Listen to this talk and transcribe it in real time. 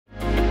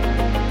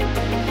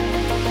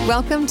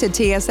Welcome to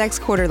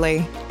TSX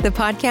Quarterly, the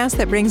podcast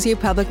that brings you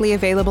publicly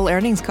available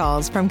earnings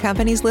calls from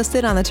companies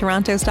listed on the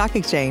Toronto Stock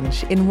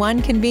Exchange in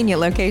one convenient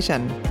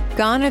location.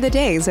 Gone are the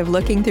days of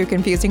looking through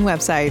confusing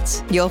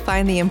websites. You'll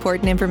find the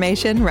important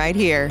information right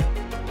here.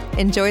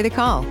 Enjoy the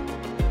call.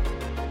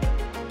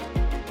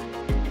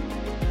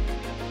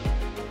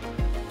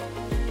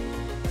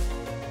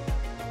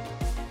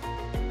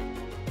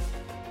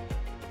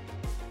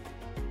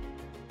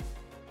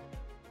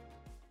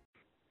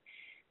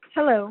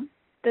 Hello,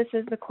 this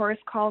is the Chorus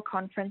Call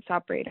conference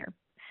operator.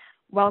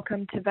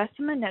 Welcome to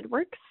Vecima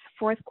Networks'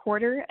 fourth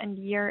quarter and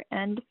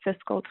year-end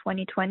fiscal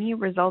 2020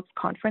 results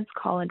conference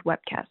call and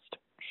webcast.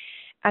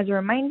 As a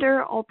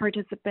reminder, all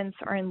participants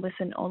are in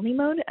listen-only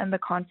mode and the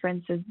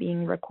conference is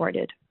being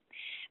recorded.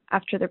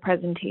 After the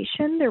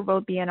presentation, there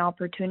will be an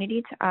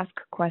opportunity to ask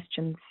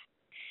questions.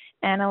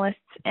 Analysts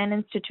and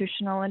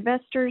institutional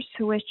investors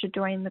who wish to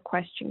join the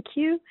question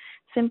queue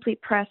simply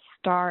press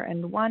star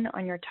and 1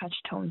 on your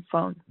touch-tone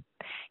phone.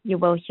 You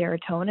will hear a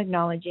tone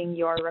acknowledging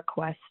your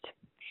request.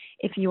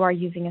 If you are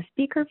using a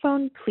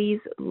speakerphone,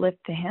 please lift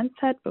the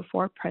handset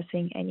before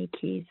pressing any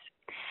keys.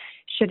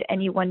 Should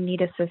anyone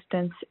need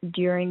assistance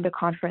during the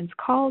conference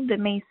call, they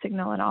may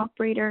signal an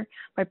operator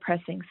by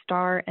pressing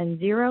star and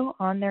 0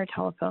 on their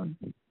telephone.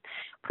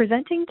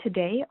 Presenting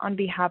today on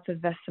behalf of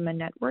Vecima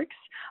Networks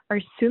are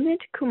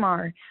Sumit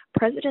Kumar,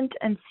 President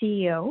and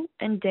CEO,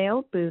 and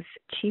Dale Booth,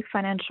 Chief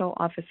Financial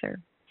Officer.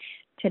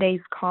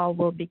 Today's call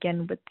will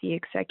begin with the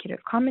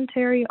executive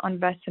commentary on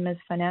Vecima's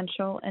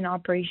financial and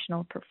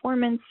operational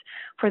performance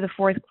for the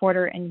fourth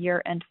quarter and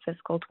year-end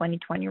fiscal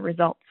 2020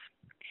 results.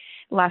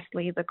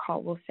 Lastly, the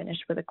call will finish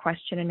with a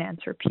question and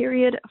answer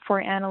period for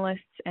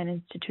analysts and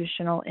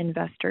institutional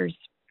investors.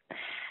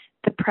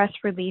 The press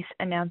release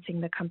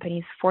announcing the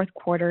company's fourth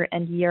quarter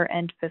and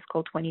year-end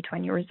fiscal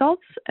 2020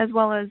 results, as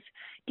well as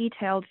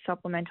detailed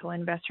supplemental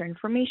investor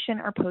information,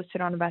 are posted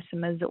on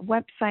Vecima's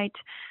website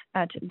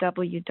at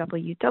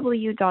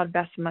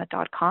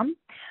www.vecima.com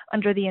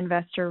under the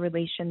Investor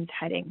Relations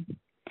heading.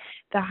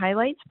 The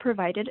highlights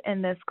provided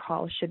in this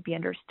call should be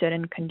understood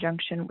in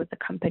conjunction with the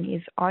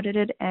company's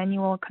audited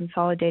annual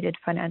consolidated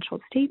financial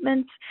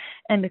statements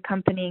and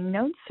accompanying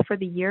notes for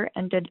the year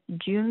ended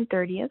June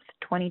 30th,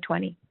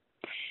 2020.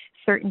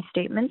 Certain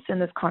statements in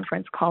this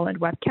conference call and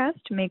webcast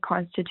may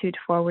constitute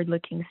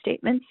forward-looking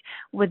statements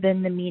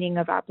within the meaning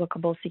of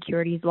applicable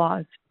securities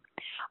laws.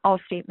 All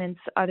statements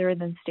other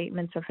than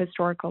statements of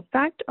historical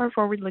fact are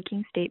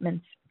forward-looking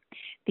statements.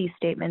 These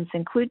statements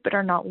include, but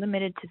are not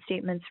limited to,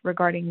 statements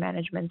regarding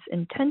management's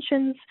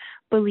intentions,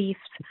 beliefs,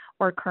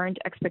 or current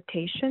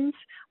expectations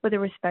with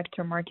respect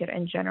to market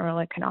and general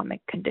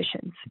economic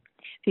conditions,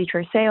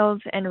 future sales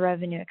and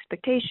revenue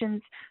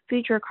expectations,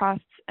 future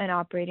costs, and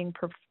operating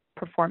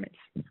performance.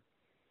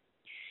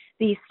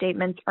 These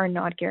statements are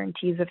not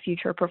guarantees of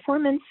future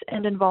performance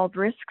and involve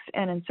risks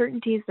and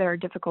uncertainties that are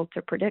difficult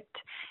to predict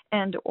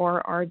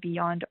and/or are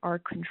beyond our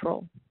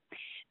control.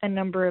 A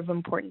number of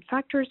important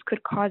factors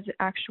could cause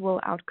actual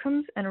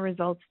outcomes and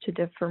results to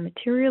differ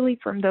materially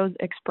from those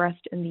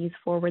expressed in these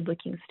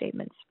forward-looking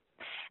statements.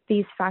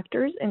 These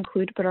factors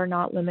include, but are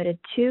not limited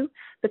to,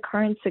 the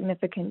current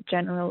significant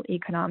general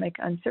economic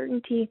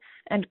uncertainty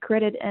and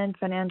credit and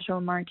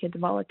financial market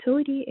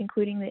volatility,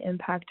 including the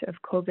impact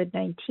of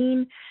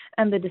COVID-19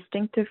 and the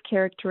distinctive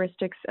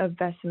characteristics of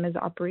Vecima's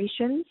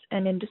operations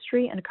and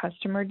industry and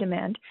customer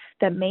demand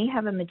that may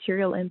have a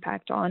material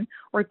impact on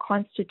or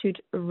constitute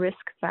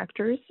risk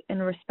factors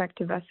in respect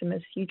to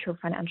Vecima's future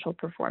financial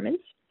performance,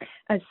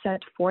 as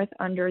set forth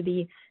under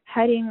the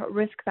heading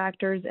Risk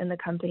Factors in the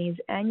company's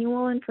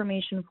Annual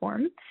Information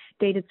Form,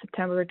 dated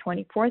September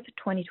 24th,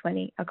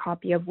 2020, a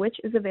copy of which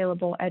is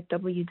available at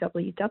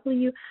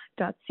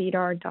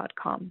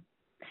www.sedar.com.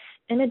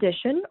 In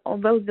addition,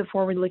 although the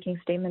forward-looking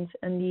statements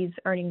in these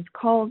earnings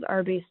calls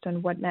are based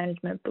on what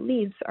management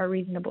believes are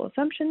reasonable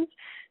assumptions,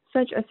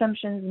 such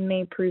assumptions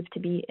may prove to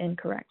be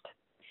incorrect.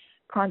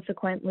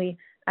 Consequently,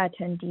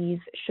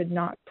 attendees should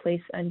not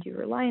place undue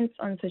reliance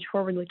on such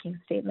forward-looking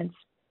statements.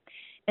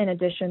 In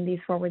addition, these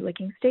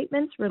forward-looking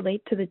statements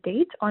relate to the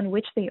date on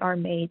which they are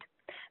made.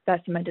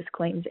 Vecima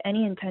disclaims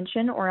any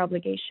intention or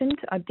obligation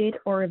to update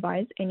or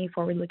revise any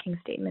forward-looking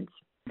statements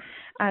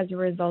as a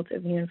result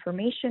of new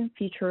information,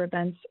 future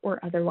events, or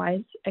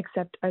otherwise,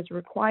 except as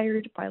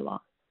required by law.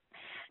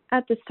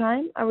 At this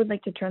time, I would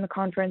like to turn the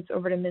conference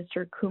over to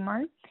Mr.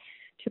 Kumar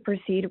to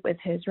proceed with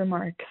his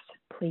remarks.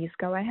 Please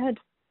go ahead.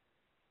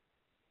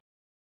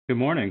 Good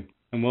morning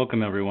and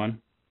welcome,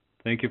 everyone.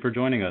 Thank you for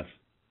joining us.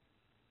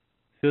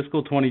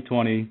 Fiscal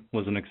 2020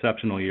 was an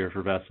exceptional year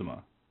for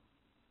Vecima.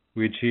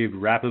 We achieved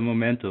rapid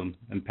momentum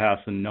and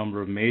passed a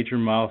number of major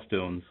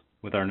milestones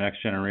with our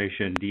next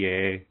generation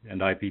DAA and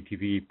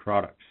IPTV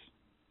products.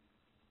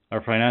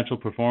 Our financial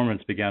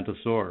performance began to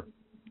soar,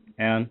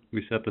 and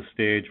we set the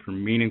stage for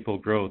meaningful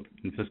growth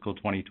in fiscal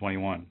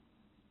 2021.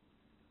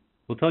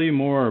 We'll tell you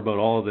more about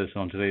all of this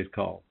on today's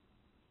call.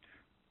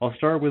 I'll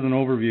start with an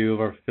overview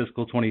of our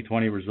fiscal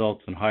 2020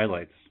 results and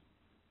highlights.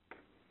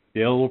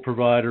 Dale will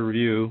provide a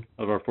review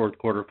of our fourth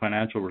quarter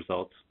financial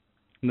results,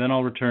 and then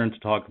I'll return to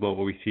talk about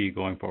what we see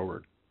going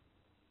forward.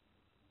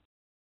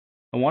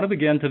 I want to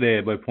begin today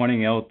by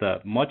pointing out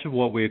that much of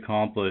what we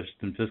accomplished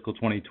in fiscal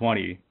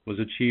 2020 was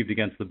achieved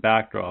against the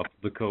backdrop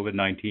of the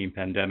COVID-19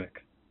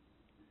 pandemic.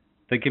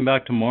 Thinking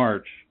back to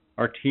March,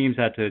 our teams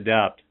had to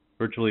adapt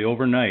virtually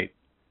overnight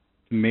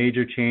to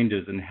major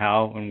changes in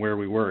how and where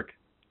we work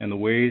and the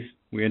ways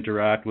we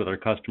interact with our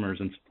customers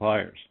and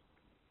suppliers.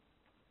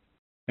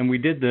 And we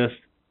did this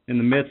in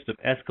the midst of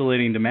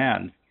escalating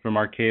demand from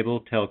our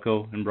cable,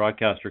 telco, and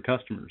broadcaster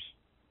customers,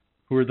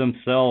 who are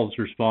themselves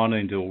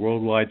responding to a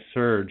worldwide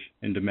surge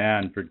in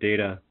demand for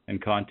data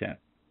and content.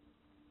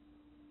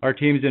 Our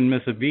teams didn't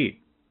miss a beat.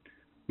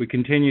 We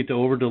continued to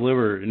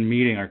over-deliver in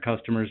meeting our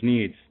customers'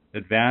 needs,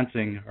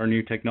 advancing our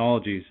new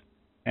technologies,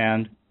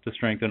 and to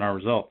strengthen our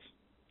results.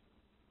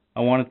 I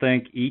want to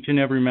thank each and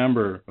every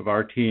member of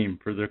our team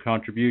for their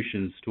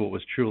contributions to what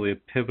was truly a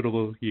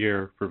pivotal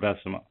year for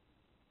Vecima.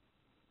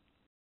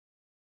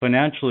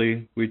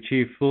 Financially, we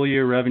achieved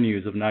full-year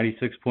revenues of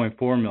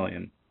 $96.4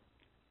 million.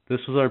 This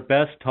was our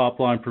best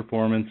top-line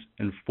performance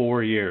in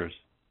 4 years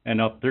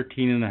and up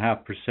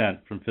 13.5%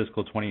 from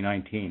fiscal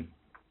 2019.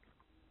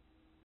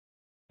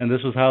 And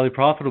this was highly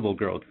profitable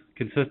growth,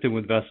 consistent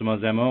with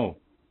Vecima's MO.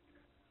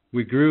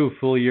 We grew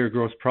full-year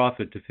gross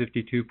profit to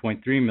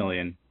 $52.3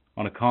 million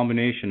on a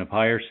combination of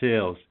higher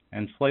sales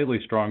and slightly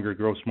stronger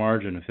gross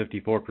margin of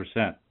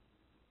 54%.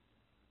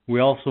 We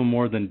also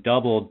more than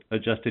doubled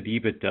adjusted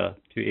EBITDA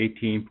to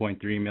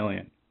 $18.3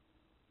 million.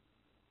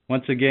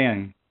 Once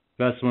again,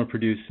 Vecima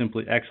produced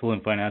simply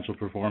excellent financial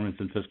performance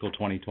in fiscal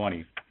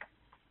 2020.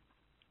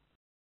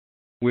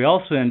 We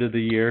also ended the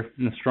year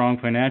in a strong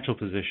financial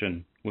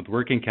position with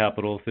working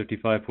capital of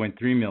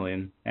 $55.3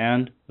 million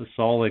and a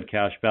solid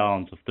cash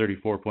balance of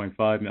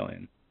 $34.5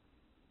 million.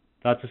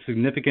 That's a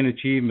significant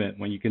achievement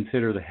when you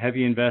consider the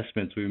heavy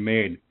investments we've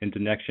made into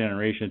next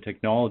generation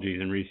technologies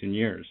in recent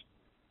years.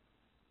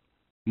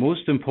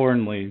 Most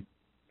importantly,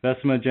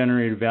 Vecima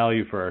generated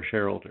value for our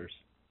shareholders.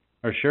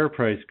 Our share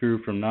price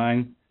grew from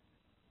 $9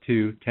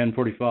 to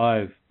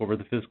 $10.45 over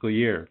the fiscal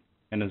year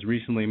and has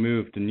recently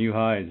moved to new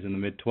highs in the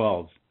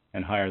mid-12s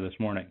and higher this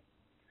morning.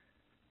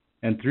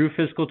 And through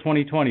fiscal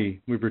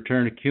 2020, we've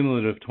returned a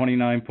cumulative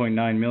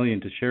 $29.9 million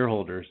to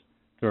shareholders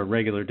through our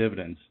regular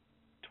dividends.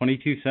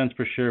 22 cents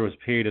per share was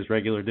paid as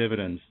regular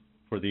dividends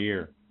for the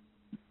year.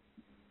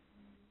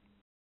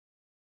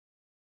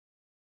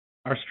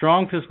 Our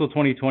strong fiscal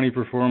 2020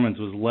 performance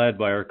was led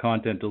by our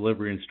content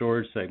delivery and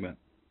storage segment.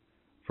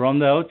 From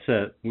the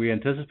outset, we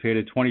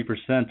anticipated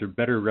 20% or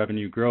better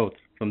revenue growth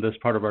from this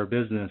part of our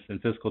business in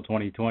fiscal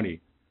 2020,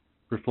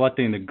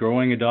 reflecting the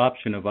growing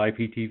adoption of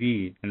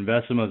IPTV and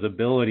Vecima's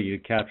ability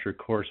to capture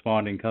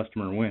corresponding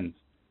customer wins.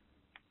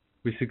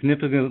 We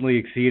significantly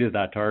exceeded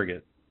that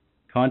target.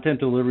 Content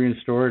delivery and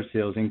storage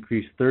sales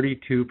increased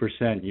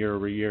 32% year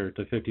over year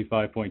to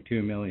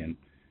 $55.2 million,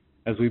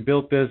 as we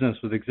built business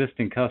with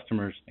existing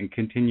customers and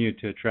continued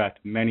to attract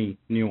many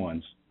new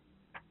ones.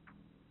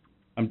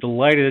 I'm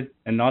delighted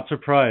and not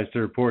surprised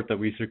to report that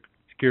we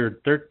secured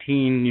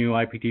 13 new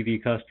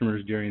IPTV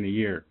customers during the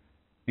year,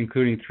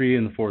 including 3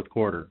 in the fourth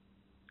quarter.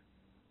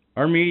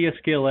 Our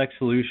MediaScale X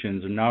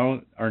solutions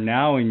are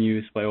now in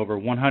use by over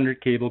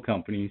 100 cable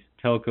companies,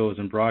 telcos,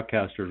 and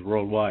broadcasters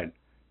worldwide,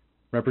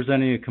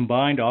 representing a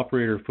combined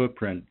operator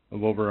footprint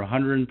of over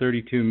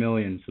 132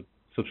 million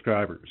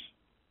subscribers.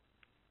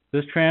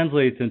 This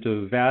translates into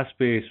a vast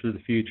base for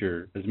the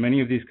future, as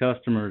many of these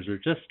customers are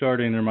just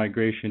starting their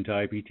migration to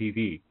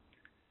IPTV,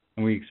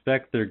 and we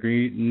expect their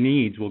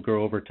needs will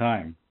grow over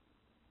time.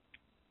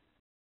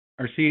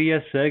 Our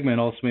CDS segment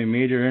also made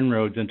major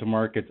inroads into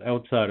markets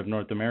outside of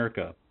North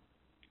America.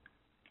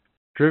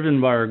 Driven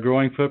by our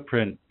growing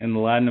footprint in the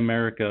Latin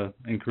America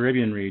and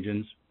Caribbean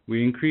regions,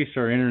 we increased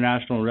our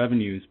international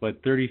revenues by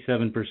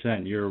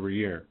 37% year over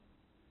year.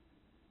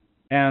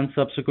 And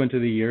subsequent to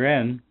the year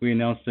end, we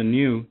announced a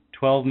new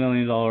 $12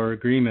 million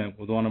agreement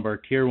with one of our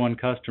Tier 1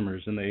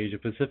 customers in the Asia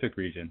Pacific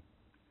region.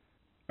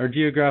 Our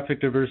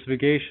geographic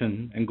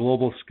diversification and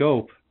global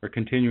scope are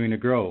continuing to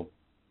grow.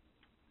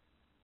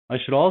 I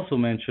should also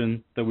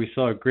mention that we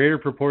saw a greater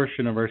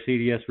proportion of our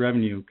CDS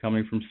revenue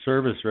coming from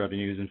service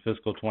revenues in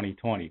fiscal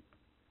 2020.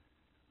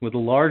 With a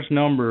large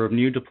number of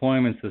new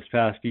deployments this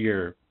past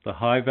year, the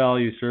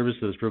high-value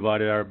services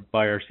provided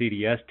by our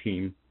CDS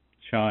team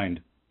shined.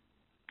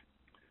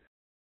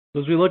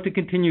 As we look to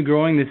continue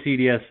growing the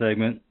CDS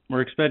segment,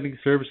 we're expecting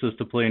services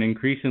to play an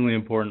increasingly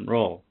important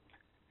role,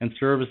 and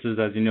services,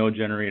 as you know,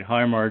 generate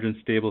high-margin,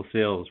 stable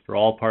sales for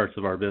all parts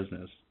of our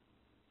business.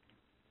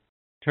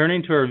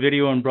 Turning to our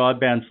video and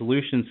broadband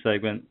solutions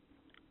segment,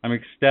 I'm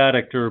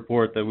ecstatic to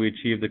report that we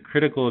achieved the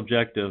critical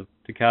objective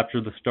to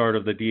capture the start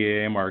of the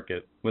DAA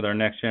market with our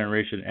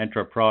next-generation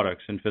Entra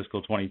products in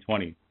fiscal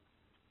 2020.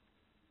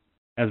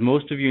 As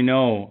most of you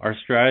know, our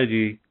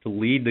strategy to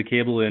lead the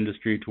cable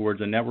industry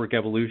towards a network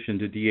evolution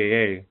to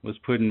DAA was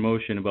put in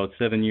motion about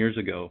 7 years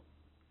ago.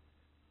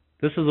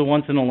 This is a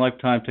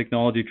once-in-a-lifetime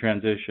technology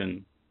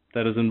transition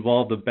that has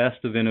involved the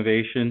best of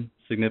innovation,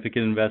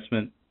 significant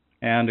investment,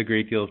 and a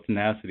great deal of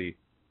tenacity.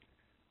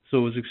 So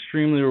it was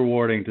extremely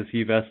rewarding to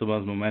see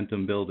Vecima's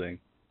momentum building.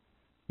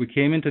 We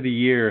came into the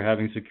year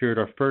having secured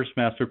our first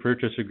master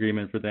purchase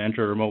agreement for the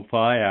Entra Remote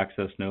PHY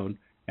access node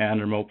and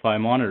Remote PHY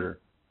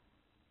monitor.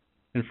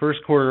 In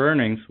first quarter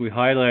earnings, we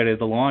highlighted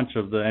the launch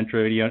of the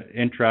Entra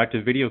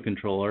Interactive Video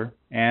Controller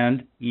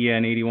and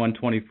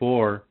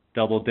EN8124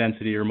 Double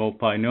Density Remote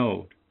PHY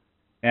node,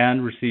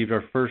 and received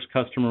our first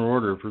customer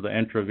order for the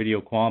Entra Video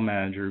Qualm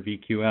Manager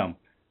VQM,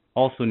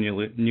 also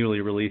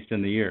newly released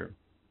in the year.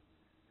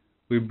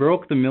 We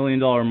broke the $1 million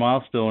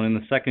milestone in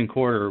the second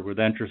quarter with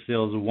Entra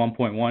sales of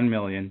 $1.1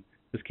 million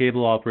as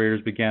cable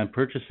operators began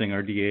purchasing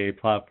our DAA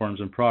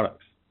platforms and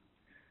products.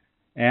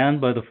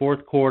 And by the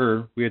fourth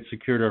quarter, we had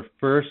secured our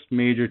first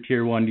major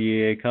Tier 1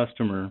 DAA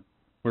customer,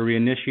 where we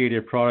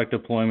initiated product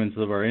deployments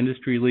of our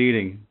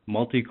industry-leading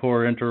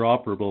multi-core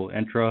interoperable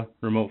Entra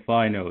Remote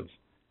PHY nodes.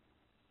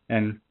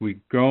 And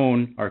we've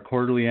grown our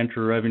quarterly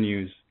Entra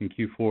revenues in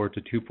Q4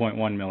 to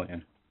 $2.1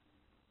 million.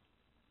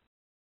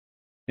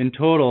 In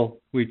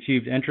total, we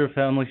achieved Entra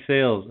family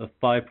sales of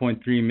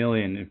 $5.3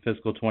 million in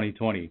fiscal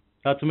 2020.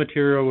 That's a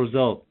material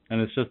result,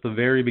 and it's just the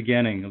very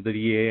beginning of the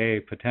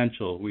DAA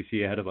potential we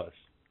see ahead of us.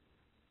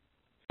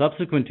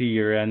 Subsequent to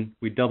year-end,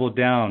 we doubled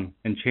down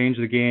and changed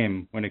the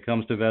game when it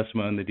comes to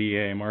Vecima in the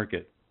DAA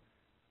market.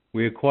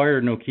 We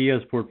acquired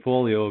Nokia's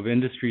portfolio of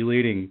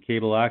industry-leading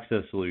cable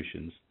access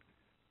solutions,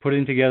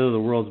 putting together the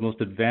world's most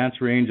advanced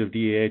range of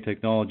DAA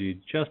technology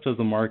just as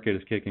the market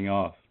is kicking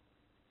off.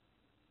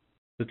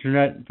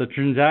 The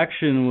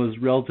transaction was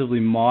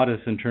relatively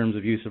modest in terms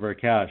of use of our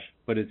cash,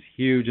 but it's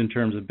huge in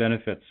terms of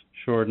benefits,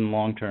 short and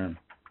long term.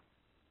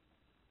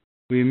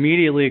 We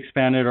immediately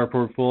expanded our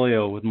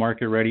portfolio with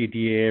market-ready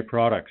DAA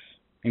products,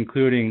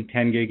 including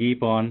 10 gig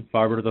EPON,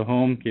 fiber to the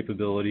home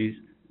capabilities,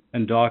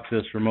 and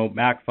DOCSIS remote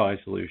MAC-PHY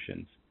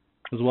solutions,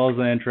 as well as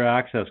the Entra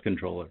Access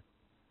Controller.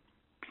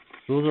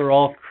 Those are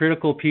all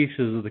critical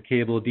pieces of the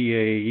cable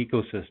DAA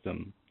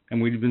ecosystem,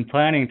 and we've been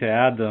planning to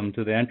add them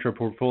to the Entra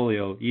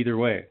portfolio either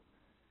way.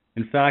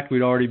 In fact,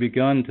 we'd already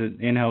begun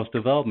in-house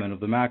development of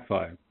the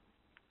MAC-PHY.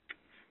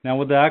 Now,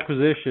 with the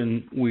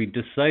acquisition, we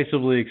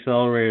decisively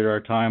accelerated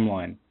our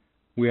timeline.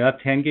 We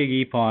have 10 gig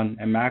EPON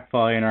and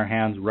MAC-PHY in our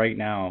hands right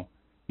now,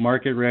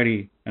 market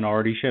ready and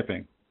already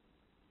shipping.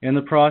 In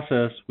the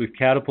process, we've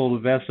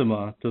catapulted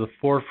Vecima to the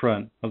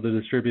forefront of the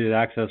distributed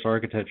access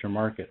architecture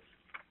market.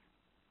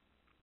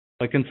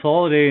 By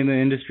consolidating the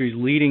industry's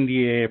leading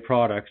DAA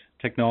products,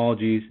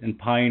 technologies, and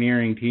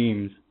pioneering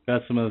teams,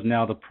 Vecima is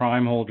now the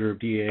prime holder of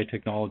DAA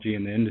technology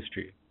in the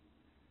industry.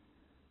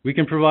 We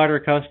can provide our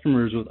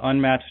customers with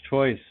unmatched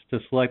choice to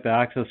select the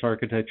access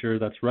architecture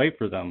that's right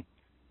for them,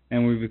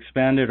 and we've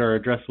expanded our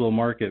addressable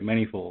market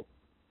manyfold.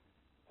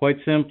 Quite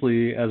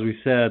simply, as we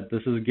said,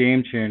 this is a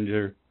game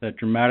changer that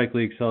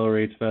dramatically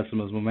accelerates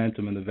Vecima's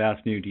momentum in the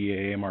vast new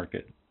DAA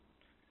market.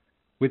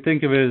 We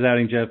think of it as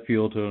adding jet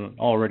fuel to an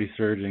already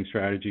surging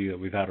strategy that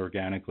we've had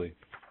organically.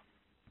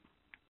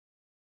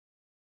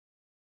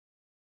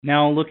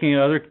 Now, looking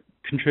at other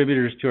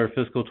contributors to our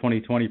fiscal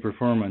 2020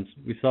 performance,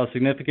 we saw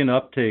significant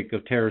uptake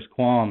of Terrace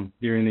QAM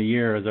during the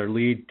year as our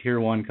lead Tier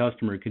 1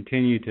 customer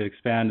continued to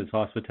expand its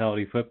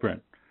hospitality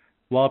footprint,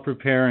 while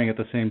preparing at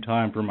the same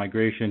time for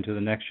migration to the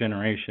next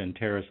generation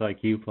Terrace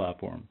IQ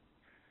platform.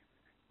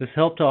 This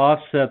helped to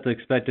offset the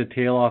expected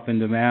tail-off in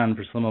demand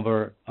for some of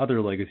our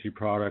other legacy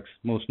products,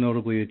 most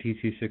notably the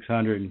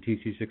TC600 and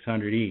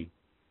TC600E.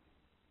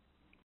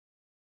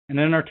 And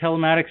in our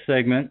telematics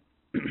segment,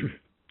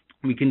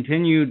 we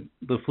continued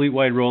the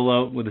fleet-wide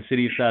rollout with the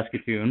City of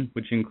Saskatoon,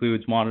 which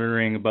includes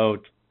monitoring about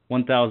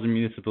 1,000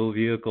 municipal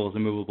vehicles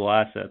and movable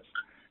assets.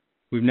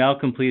 We've now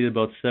completed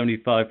about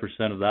 75%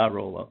 of that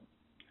rollout.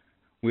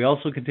 We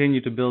also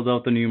continue to build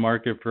out the new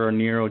market for our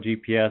Nero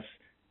GPS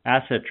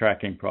asset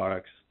tracking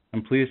products.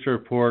 I'm pleased to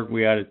report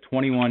we added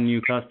 21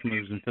 new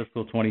customers in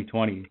fiscal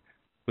 2020,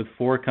 with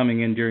 4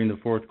 coming in during the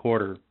fourth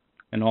quarter,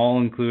 and all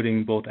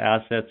including both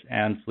assets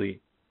and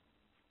fleet.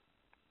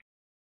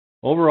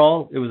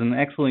 Overall, it was an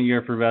excellent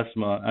year for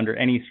Vecima under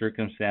any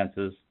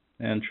circumstances,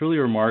 and truly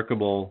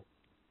remarkable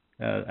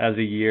as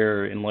a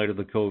year in light of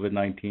the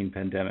COVID-19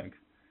 pandemic.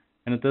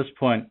 And at this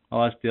point,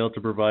 I'll ask Dale to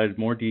provide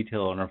more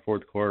detail on our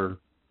fourth quarter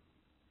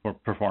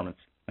performance.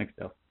 Thanks,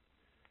 Dale.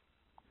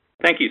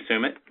 Thank you,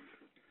 Sumit.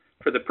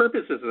 For the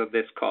purposes of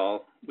this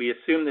call, we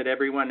assume that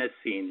everyone has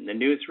seen the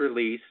news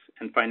release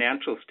and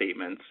financial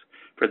statements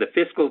for the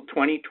fiscal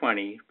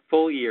 2020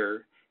 full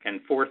year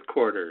and fourth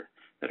quarter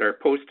that are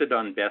posted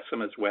on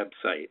Vecima's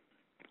website.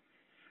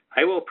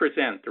 I will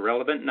present the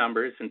relevant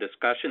numbers and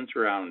discussions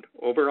around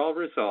overall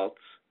results,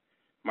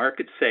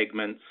 market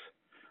segments,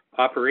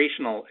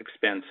 operational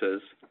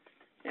expenses,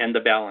 and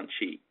the balance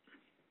sheet.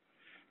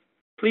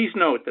 Please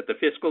note that the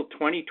fiscal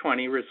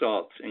 2020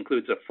 results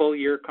includes a full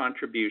year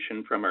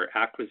contribution from our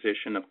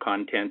acquisition of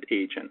Content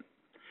Agent.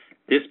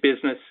 This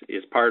business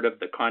is part of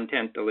the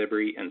Content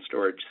Delivery and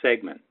Storage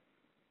segment.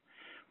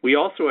 We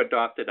also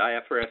adopted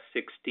IFRS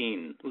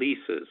 16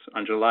 leases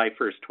on July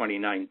 1st,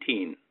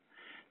 2019.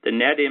 The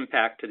net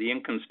impact to the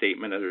income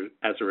statement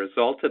as a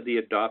result of the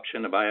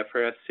adoption of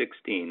IFRS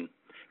 16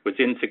 was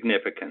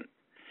insignificant.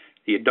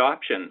 The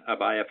adoption of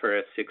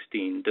IFRS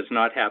 16 does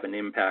not have an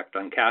impact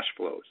on cash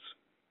flows.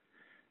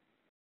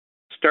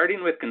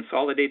 Starting with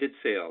consolidated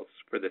sales,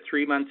 for the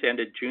 3 months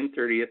ended June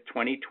 30th,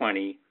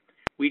 2020,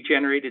 we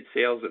generated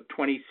sales of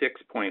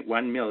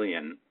 $26.1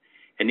 million,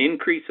 an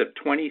increase of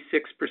 26%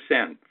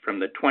 from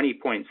the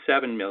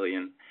 $20.7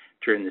 million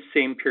during the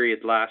same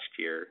period last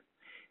year,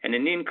 and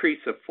an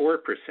increase of 4%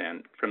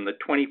 from the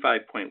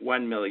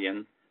 $25.1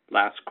 million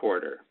last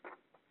quarter.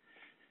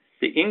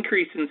 The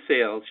increase in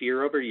sales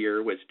year over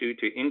year was due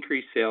to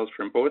increased sales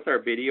from both our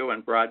Video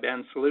and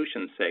Broadband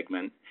Solutions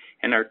segment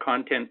and our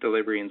Content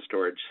Delivery and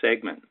Storage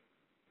segment.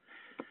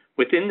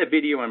 Within the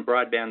Video and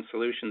Broadband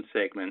Solutions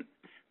segment,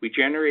 we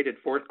generated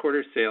fourth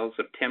quarter sales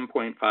of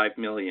 $10.5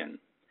 million.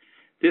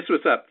 This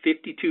was up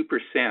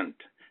 52%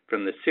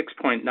 from the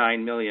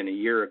 $6.9 million a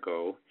year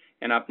ago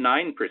and up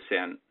 9%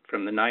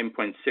 from the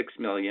 $9.6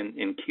 million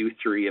in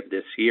Q3 of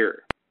this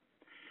year.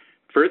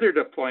 Further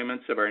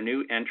deployments of our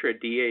new Entra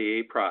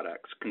DAA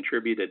products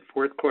contributed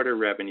fourth quarter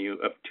revenue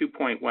of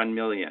 $2.1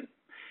 million,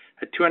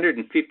 a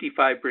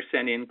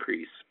 255%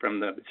 increase from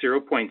the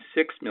 $0.6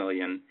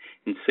 million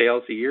in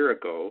sales a year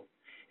ago,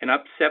 and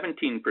up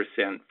 17%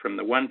 from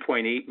the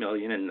 $1.8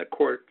 million in the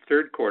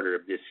third quarter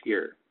of this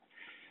year,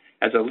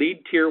 as a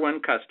lead Tier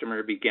 1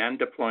 customer began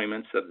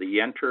deployments of the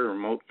Entra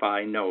Remote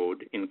PHY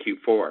node in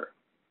Q4.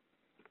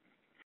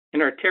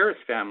 In our Terrace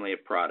family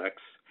of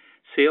products,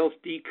 sales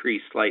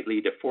decreased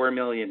slightly to $4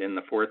 million in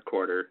the fourth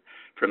quarter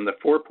from the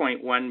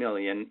 $4.1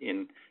 million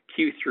in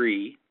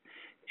Q3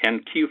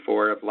 and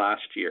Q4 of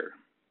last year.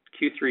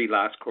 Q3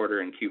 last quarter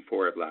and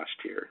Q4 of last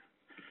year.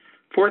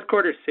 Fourth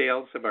quarter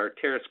sales of our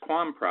Terrace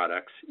QAM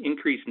products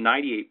increased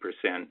 98%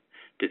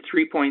 to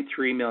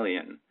 $3.3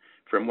 million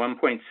from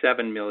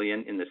 $1.7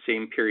 million in the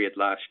same period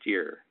last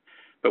year,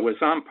 but was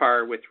on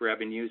par with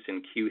revenues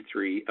in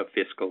Q3 of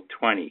fiscal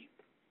 20.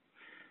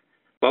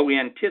 While we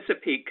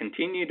anticipate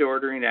continued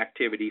ordering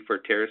activity for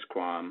Terrace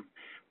QAM,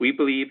 we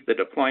believe the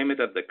deployment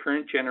of the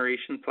current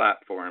generation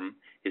platform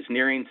is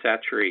nearing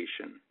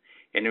saturation,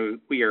 and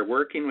we are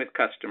working with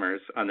customers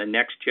on the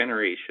next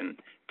generation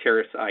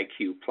Terrace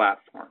IQ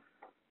platform.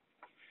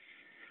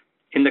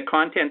 In the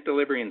Content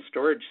Delivery and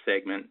Storage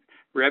segment,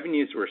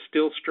 revenues were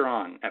still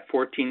strong at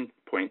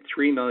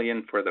 $14.3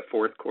 million for the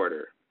fourth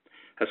quarter,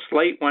 a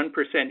slight 1%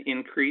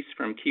 increase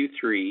from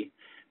Q3,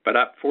 but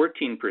up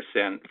 14%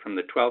 from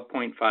the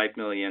 $12.5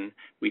 million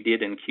we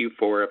did in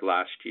Q4 of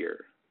last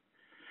year.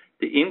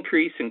 The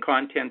increase in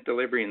Content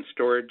Delivery and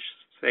Storage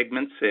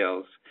segment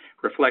sales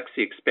reflects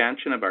the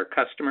expansion of our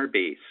customer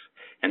base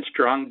and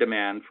strong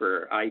demand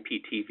for our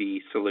IPTV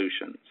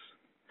solutions.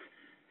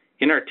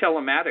 In our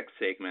Telematics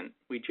segment,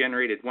 we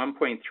generated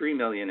 $1.3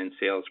 million in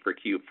sales for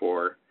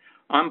Q4,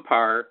 on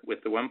par with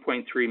the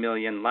 $1.3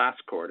 million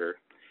last quarter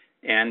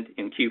and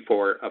in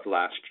Q4 of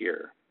last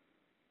year.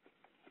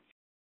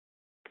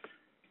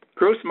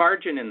 Gross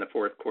margin in the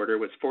fourth quarter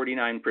was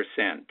 49%,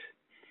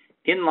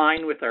 in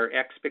line with our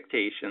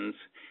expectations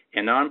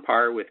and on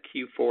par with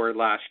Q4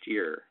 last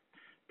year,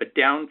 but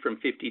down from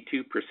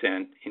 52%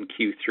 in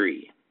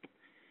Q3.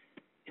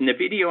 In the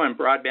Video and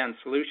Broadband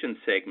Solutions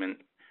segment,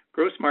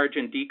 gross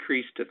margin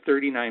decreased to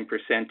 39%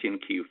 in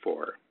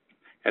Q4,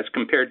 as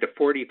compared to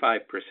 45%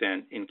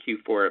 in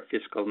Q4 of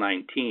fiscal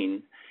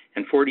 19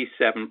 and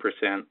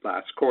 47%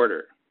 last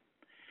quarter.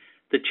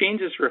 The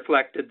changes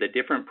reflected the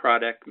different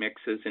product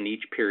mixes in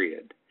each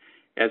period,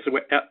 as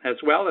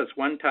well as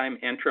one-time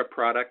Entra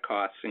product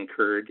costs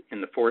incurred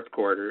in the fourth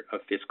quarter of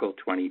fiscal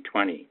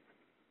 2020.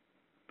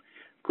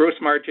 Gross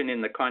margin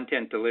in the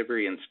Content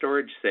Delivery and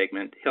Storage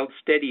segment held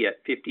steady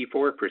at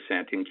 54%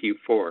 in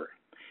Q4,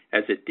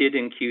 as it did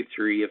in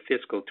Q3 of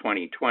fiscal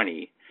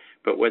 2020,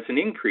 but was an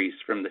increase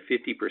from the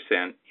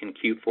 50% in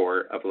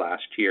Q4 of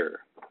last year.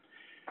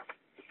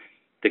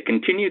 The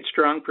continued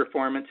strong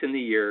performance in the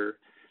year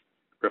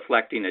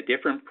reflecting a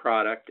different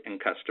product and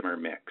customer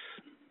mix.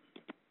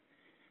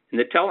 In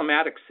the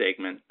Telematics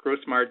segment, gross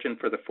margin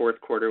for the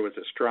fourth quarter was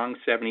a strong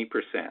 70%,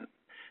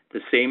 the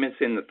same as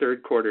in the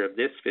third quarter of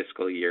this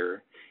fiscal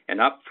year,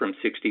 and up from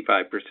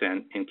 65%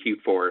 in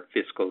Q4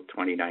 fiscal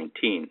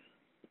 2019.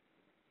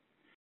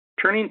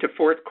 Turning to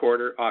fourth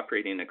quarter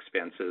operating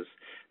expenses,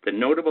 the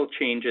notable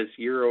changes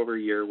year over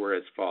year were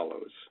as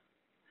follows.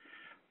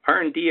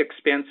 R&D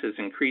expenses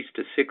increased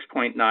to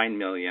 $6.9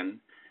 million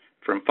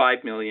from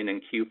 $5 million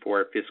in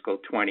Q4 fiscal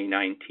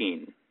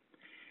 2019,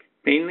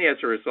 mainly as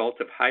a result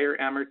of higher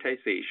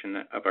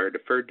amortization of our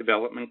deferred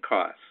development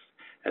costs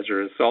as a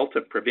result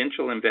of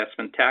provincial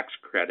investment tax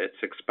credits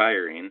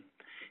expiring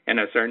and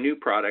as our new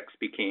products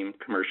became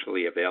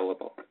commercially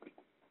available.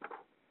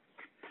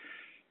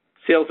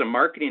 Sales and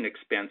marketing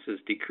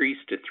expenses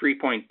decreased to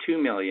 $3.2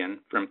 million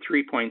from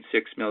 $3.6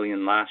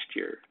 million last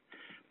year,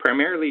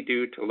 primarily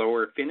due to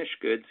lower finished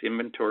goods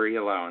inventory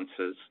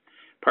allowances,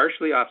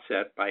 partially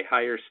offset by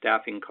higher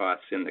staffing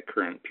costs in the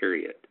current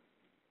period.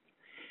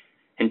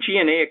 And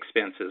G&A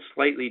expenses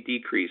slightly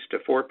decreased to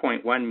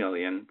 $4.1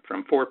 million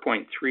from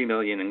 $4.3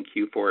 million in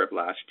Q4 of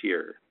last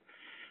year.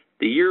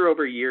 The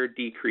year-over-year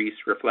decrease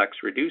reflects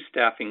reduced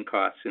staffing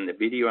costs in the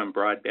Video and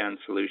Broadband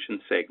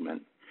Solutions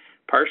segment,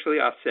 partially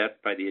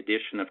offset by the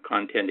addition of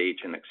content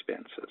agent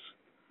expenses.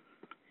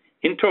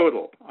 In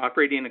total,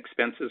 operating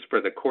expenses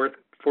for the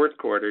fourth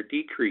quarter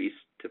decreased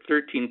to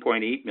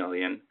 $13.8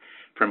 million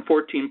from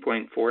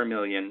 $14.4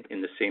 million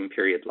in the same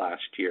period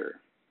last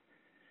year.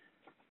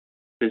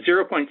 The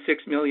 $0.6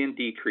 million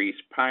decrease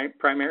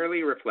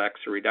primarily reflects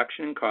a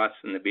reduction in costs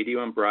in the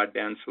Video and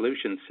Broadband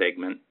Solutions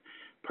segment,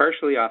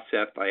 partially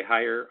offset by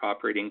higher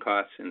operating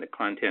costs in the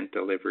Content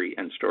Delivery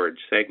and Storage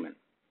segment.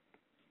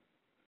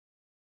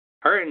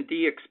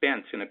 R&D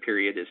expense in a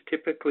period is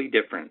typically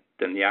different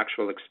than the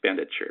actual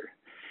expenditure.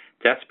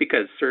 That's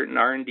because certain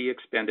R&D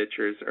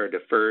expenditures are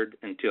deferred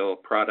until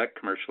product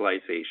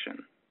commercialization.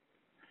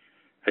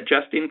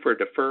 Adjusting for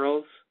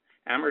deferrals,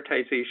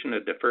 amortization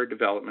of deferred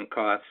development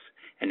costs,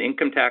 and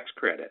income tax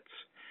credits,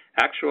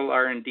 actual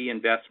R&D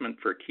investment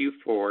for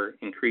Q4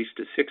 increased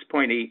to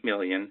 $6.8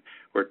 million,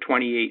 or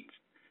 26%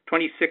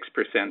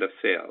 of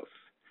sales.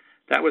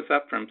 That was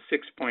up from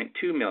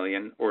 $6.2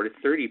 million, or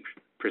 30%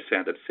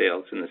 of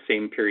sales in the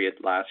same period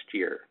last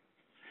year.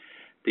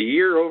 The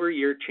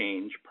year-over-year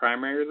change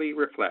primarily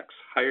reflects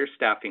higher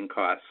staffing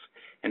costs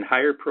and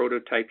higher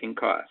prototyping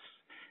costs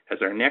as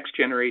our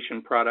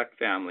next-generation product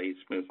families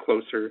move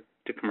closer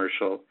to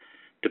commercial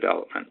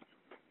development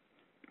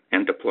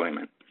and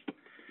deployment.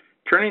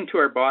 Turning to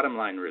our bottom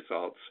line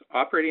results,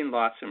 operating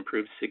loss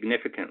improved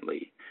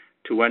significantly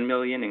to $1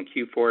 million in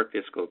Q4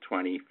 fiscal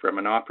 20 from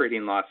an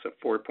operating loss of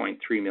 $4.3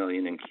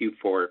 million in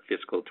Q4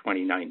 fiscal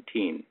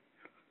 2019.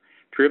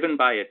 Driven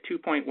by a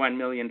 $2.1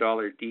 million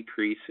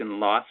decrease in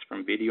loss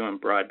from Video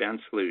and Broadband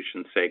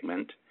Solutions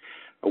segment,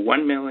 a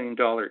 $1 million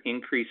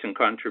increase in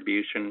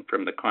contribution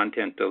from the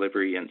Content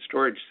Delivery and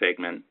Storage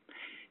segment,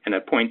 and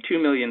a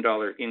 $0.2 million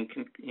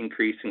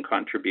increase in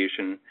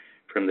contribution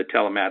from the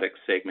Telematics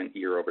segment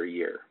year over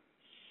year.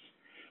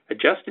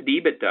 Adjusted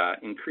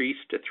EBITDA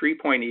increased to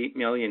 $3.8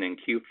 million in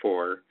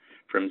Q4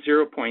 from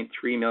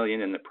 $0.3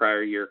 million in the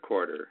prior year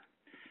quarter,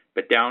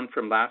 but down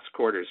from last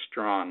quarter's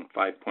strong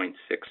 $5.6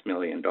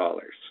 million.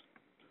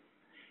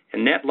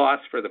 And net loss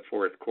for the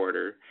fourth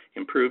quarter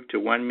improved to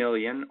 $1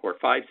 million or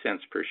 5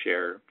 cents per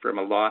share from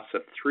a loss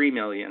of $3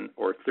 million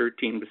or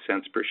 13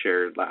 cents per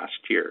share last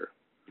year.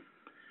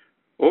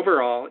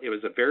 Overall, it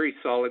was a very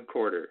solid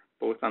quarter,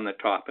 both on the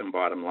top and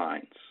bottom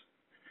lines.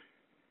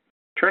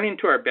 Turning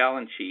to our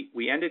balance sheet,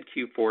 we ended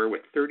Q4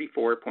 with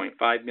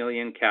 $34.5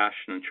 million cash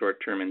and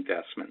short-term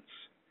investments.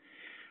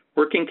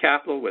 Working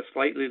capital was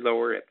slightly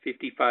lower at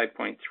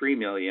 $55.3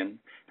 million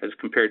as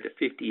compared to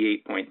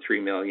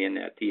 $58.3 million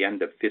at the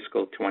end of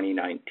fiscal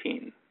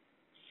 2019.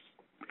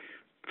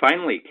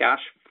 Finally,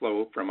 cash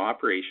flow from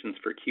operations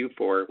for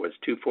Q4 was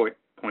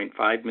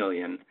 $2.5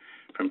 million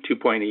from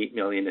 $2.8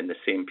 million in the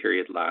same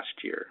period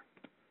last year.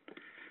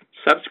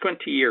 Subsequent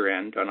to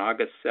year-end, on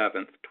August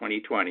 7,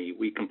 2020,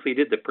 we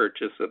completed the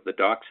purchase of the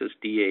DOCSIS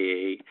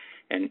DAA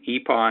and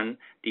EPON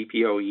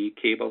DPoE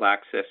cable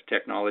access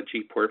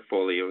technology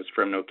portfolios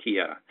from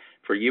Nokia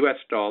for US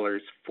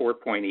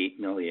 $4.8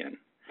 million.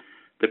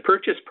 The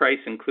purchase price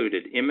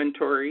included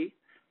inventory,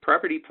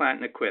 property, plant,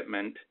 and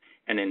equipment,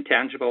 and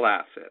intangible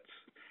assets,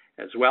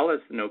 as well as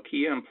the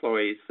Nokia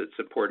employees that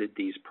supported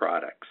these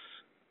products.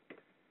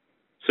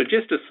 So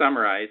just to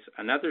summarize,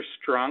 another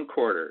strong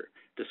quarter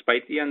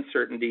despite the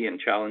uncertainty and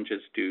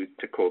challenges due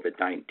to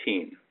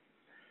COVID-19.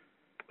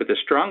 With a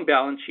strong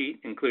balance sheet,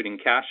 including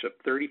cash of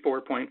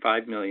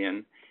 $34.5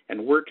 million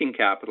and working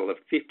capital of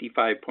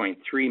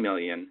 $55.3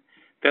 million,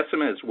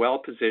 Vecima is well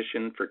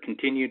positioned for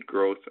continued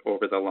growth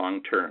over the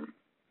long term.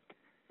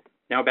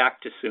 Now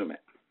back to Sumit.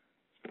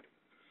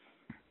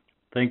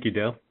 Thank you,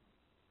 Dale.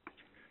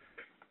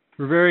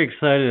 We're very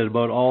excited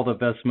about all that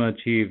Vecima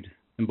achieved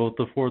in both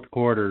the fourth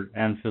quarter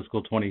and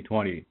fiscal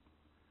 2020.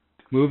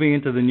 Moving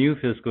into the new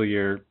fiscal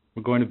year,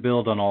 we're going to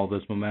build on all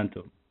this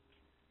momentum.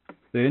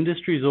 The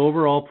industry's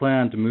overall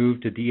plan to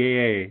move to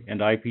DAA and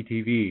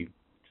IPTV,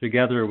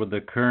 together with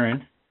the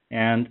current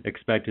and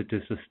expected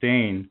to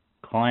sustain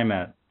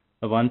climate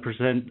of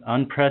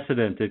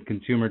unprecedented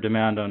consumer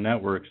demand on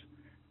networks,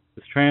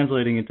 is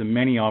translating into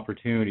many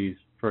opportunities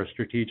for our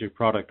strategic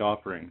product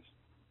offerings.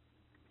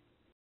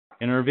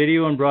 In our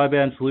Video and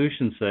Broadband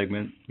Solutions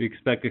segment, we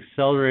expect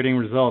accelerating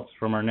results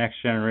from our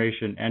next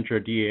generation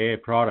Entra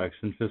DAA products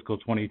in fiscal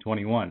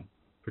 2021,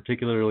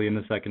 particularly in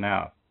the second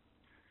half.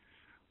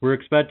 We're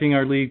expecting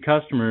our lead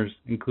customers,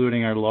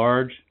 including our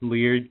large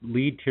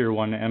lead Tier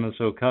 1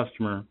 MSO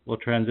customer, will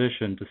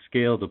transition to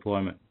scale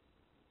deployment.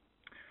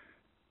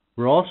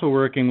 We're also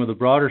working with a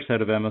broader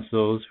set of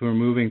MSOs who are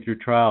moving through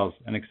trials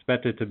and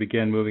expected to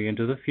begin moving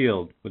into the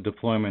field with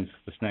deployments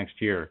this next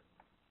year.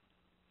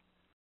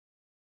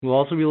 We'll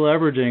also be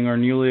leveraging our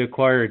newly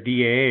acquired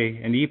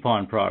DAA and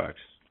EPON products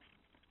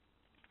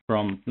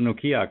from the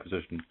Nokia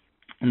acquisition.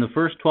 In the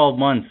first 12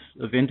 months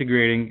of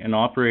integrating and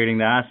operating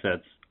the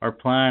assets, our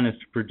plan is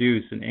to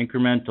produce an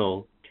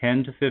incremental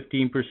 10 to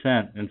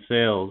 15% in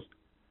sales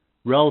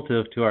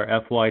relative to our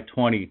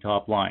FY20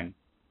 top line,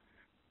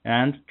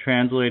 and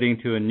translating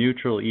to a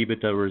neutral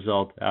EBITDA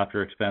result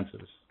after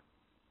expenses.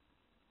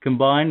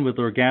 Combined with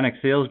organic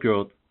sales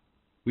growth,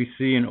 we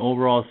see an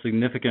overall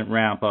significant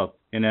ramp up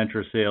in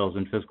Entra sales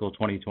in fiscal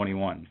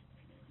 2021.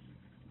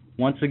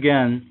 Once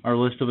again, our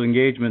list of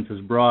engagements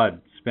is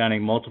broad,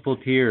 spanning multiple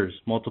tiers,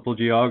 multiple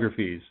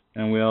geographies,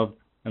 and we have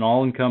an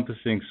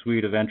all-encompassing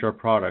suite of Entra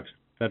products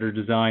that are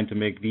designed to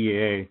make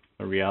DAA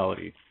a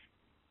reality.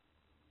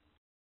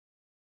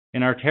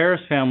 In our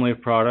Terrace family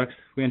of products,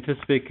 we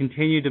anticipate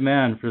continued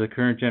demand for the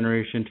current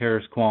generation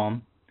Terrace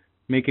QAM,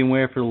 making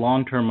way for the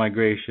long-term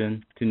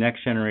migration to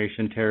next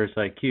generation Terrace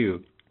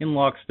IQ, in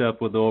lockstep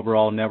with the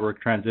overall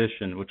network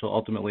transition, which will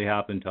ultimately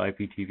happen to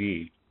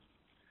IPTV.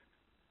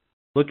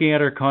 Looking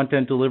at our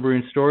content delivery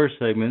and storage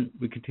segment,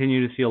 we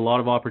continue to see a lot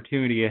of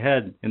opportunity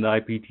ahead in the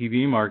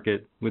IPTV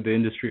market with the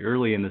industry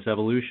early in this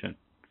evolution.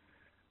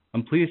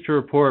 I'm pleased to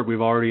report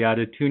we've already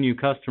added 2 new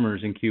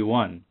customers in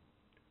Q1.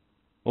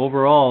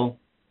 Overall,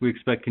 we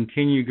expect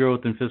continued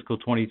growth in fiscal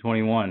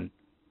 2021,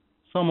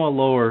 somewhat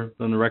lower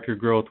than the record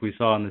growth we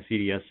saw in the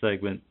CDS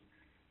segment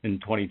in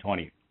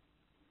 2020.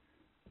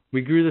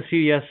 We grew the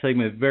CDS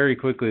segment very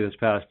quickly this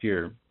past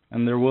year,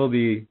 and there will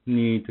be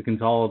need to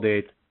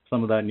consolidate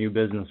some of that new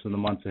business in the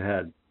months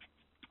ahead.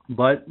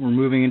 But we're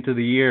moving into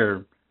the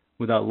year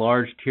with that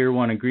large Tier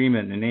 1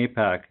 agreement in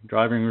APAC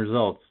driving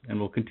results, and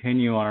will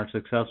continue on our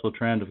successful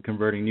trend of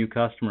converting new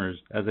customers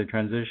as they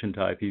transition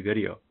to IP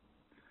video.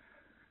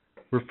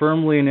 We're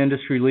firmly an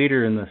industry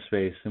leader in this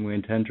space, and we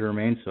intend to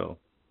remain so.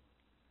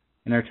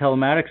 In our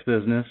telematics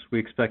business, we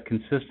expect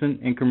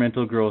consistent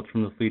incremental growth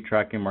from the fleet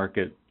tracking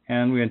market,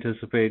 and we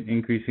anticipate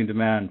increasing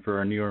demand for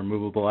our newer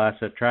movable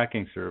asset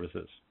tracking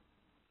services.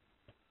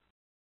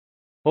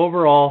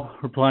 Overall,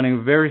 we're planning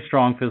a very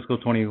strong fiscal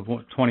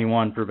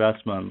 2021 for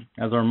Vecima,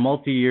 as our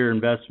multi-year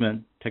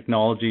investment,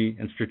 technology,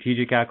 and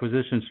strategic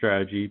acquisition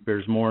strategy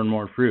bears more and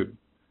more fruit.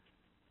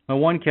 My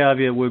one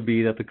caveat would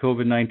be that the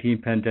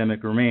COVID-19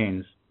 pandemic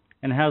remains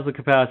and has the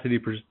capacity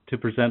to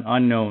present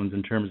unknowns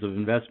in terms of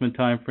investment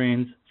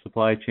timeframes,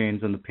 supply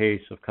chains, and the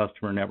pace of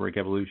customer network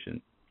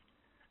evolution.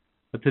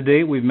 But to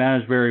date, we've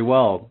managed very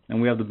well,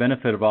 and we have the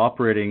benefit of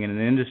operating in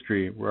an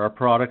industry where our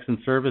products and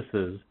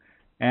services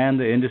and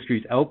the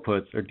industry's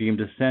outputs are deemed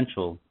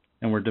essential,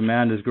 and where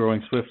demand is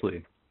growing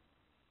swiftly.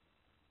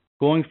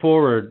 Going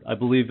forward, I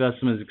believe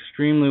Vecima is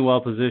extremely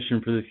well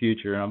positioned for the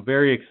future, and I'm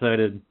very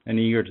excited and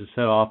eager to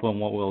set off on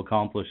what we'll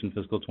accomplish in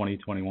fiscal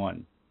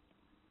 2021.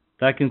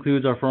 That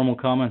concludes our formal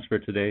comments for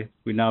today.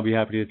 We'd now be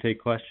happy to take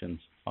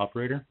questions.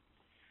 Operator?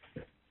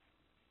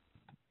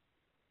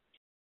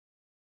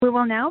 We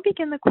will now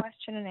begin the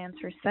question and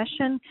answer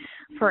session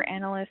for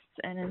analysts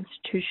and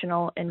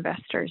institutional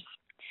investors.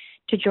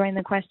 To join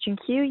the question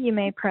queue, you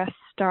may press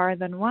star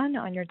then 1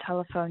 on your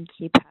telephone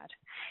keypad.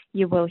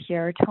 You will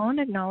hear a tone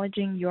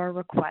acknowledging your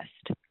request.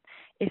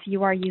 If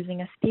you are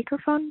using a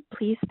speakerphone,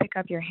 please pick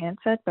up your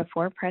handset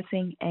before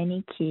pressing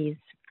any keys.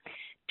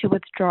 To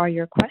withdraw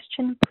your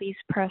question, please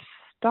press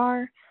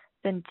star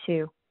then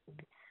 2.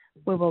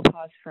 We will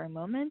pause for a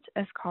moment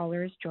as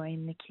callers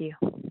join the queue.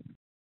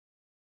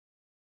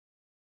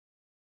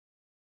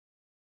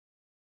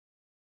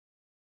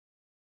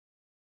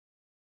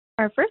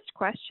 Our first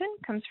question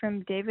comes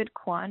from David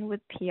Kwan with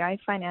PI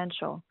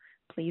Financial.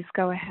 Please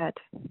go ahead.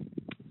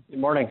 Good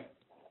morning.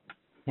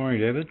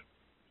 Morning, David.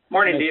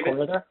 Morning, nice David.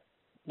 Quarter there.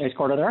 Nice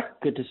quarter there.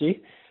 Good to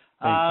see.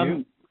 Thank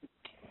you.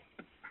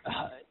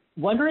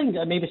 Wondering,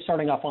 maybe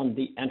starting off on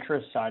the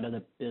Entra side of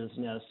the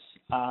business,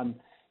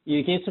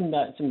 you gave some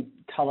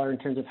color in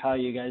terms of how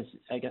you guys,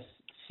 I guess,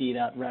 see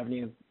that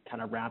revenue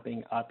kind of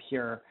ramping up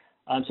here.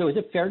 So is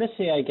it fair to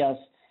say, I guess,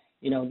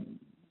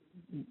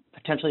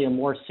 potentially a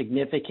more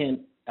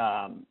significant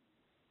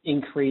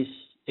increase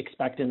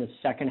expected in the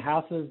second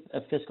half of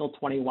fiscal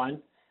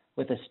 21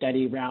 with a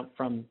steady ramp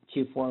from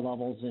Q4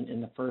 levels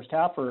in the first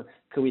half, or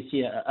could we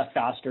see a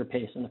faster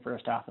pace in the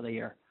first half of the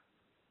year?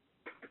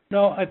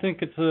 No, I think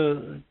it's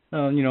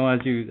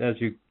as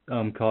you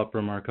caught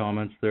from our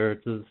comments there,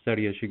 it's a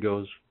steady as she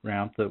goes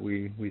ramp that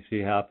we see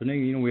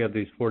happening. We have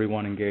these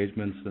 41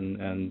 engagements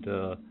and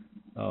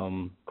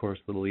of course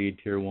the lead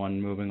Tier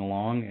 1 moving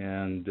along,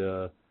 and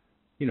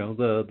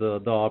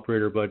the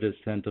operator budgets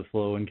tend to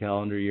flow in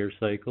calendar year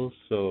cycles,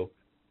 so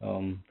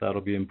that'll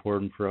be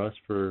important for us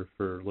for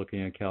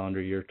looking at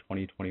calendar year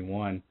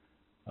 2021.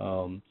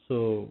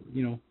 So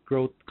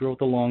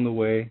growth along the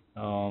way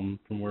from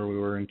where we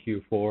were in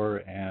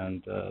Q4,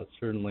 and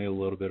certainly a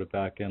little bit of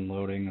back end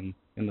loading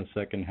in the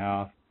second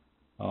half.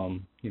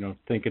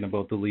 Thinking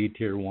about the lead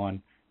Tier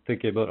 1,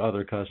 thinking about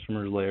other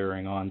customers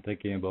layering on,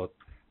 thinking about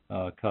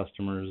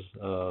customers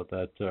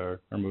that are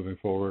moving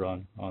forward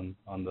on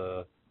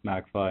the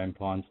MAC-PHY and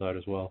PON side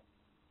as well.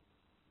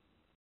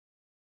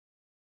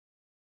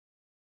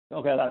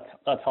 Okay,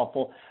 that's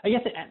helpful. I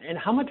guess, and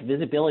how much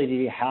visibility do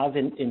you have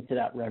into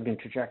that revenue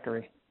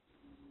trajectory?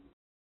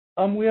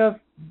 We have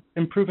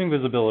improving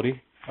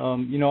visibility.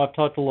 I've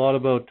talked a lot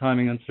about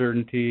timing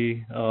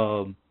uncertainty,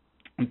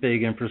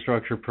 big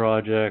infrastructure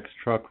projects,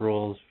 truck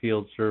rolls,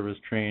 field service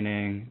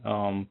training,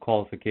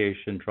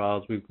 qualification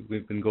trials.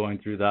 We've been going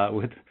through that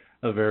with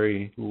a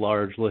very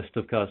large list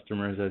of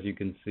customers, as you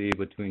can see,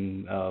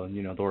 between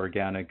the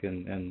organic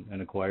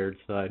and acquired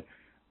side.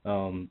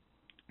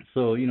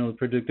 So the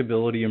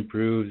predictability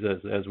improves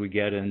as we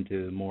get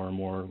into more and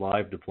more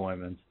live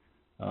deployments.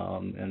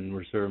 and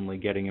we're certainly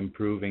getting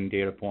improving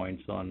data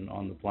points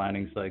on the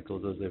planning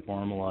cycles as they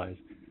formalize.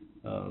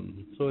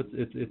 So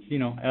it's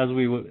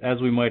as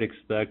we might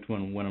expect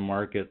when a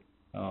market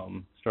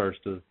starts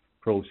to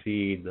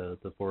proceed,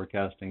 the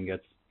forecasting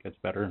gets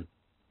better.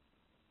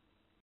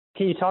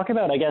 Can you talk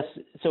about, I guess,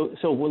 so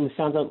it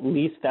sounds at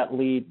least that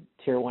lead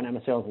Tier 1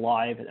 MSO is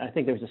live. I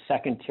think there's a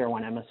second Tier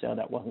 1 MSO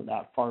that wasn't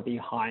that far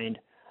behind.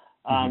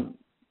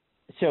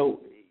 So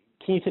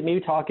can you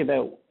maybe talk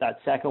about that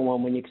second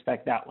one, when you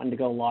expect that one to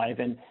go live,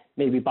 and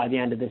maybe by the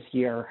end of this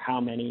year, how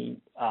many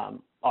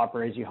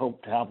operators you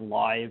hope to have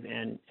live,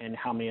 and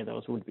how many of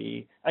those would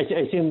be, I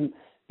assume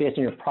based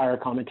on your prior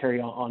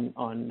commentary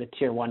on the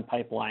Tier 1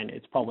 pipeline,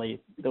 it's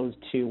probably those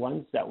two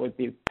ones that would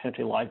be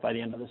potentially live by the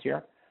end of this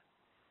year?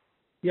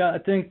 Yeah, I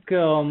think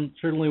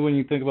certainly when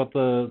you think about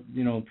the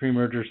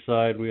pre-merger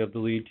side, we have the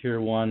lead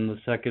Tier 1. The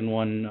second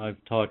one,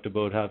 I've talked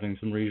about having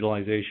some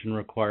regionalization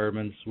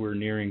requirements. We're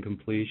nearing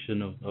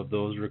completion of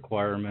those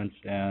requirements,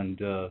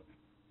 and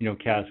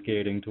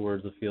cascading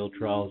towards the field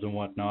trials and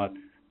whatnot.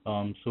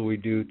 So we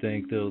do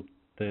think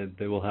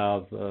they will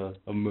have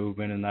a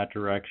movement in that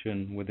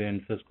direction within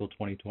fiscal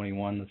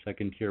 2021. The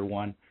second Tier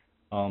 1,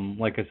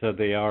 like I said,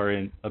 they are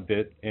a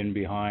bit in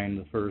behind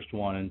the first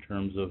one in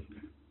terms of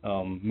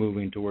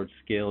moving towards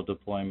scale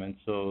deployment.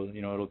 So,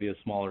 it'll be a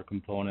smaller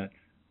component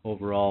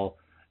overall.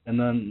 And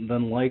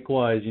then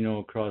likewise,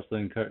 across the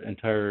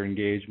entire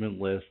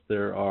engagement list,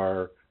 there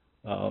are,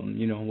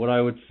 what I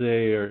would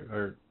say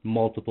are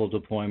multiple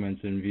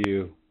deployments in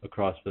view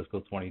across fiscal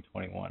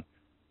 2021.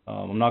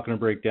 I'm not going to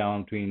break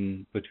down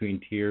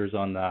between tiers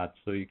on that.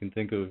 So you can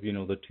think of,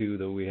 the two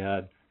that we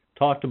had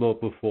talked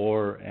about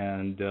before,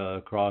 and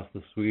across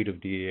the suite of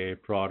DAA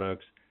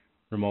products,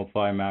 Remote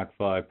PHY,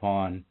 MAC-PHY,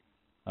 PON.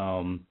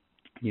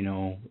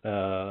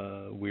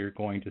 We're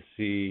going to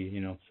see,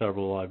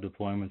 several live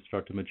deployments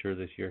start to mature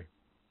this year.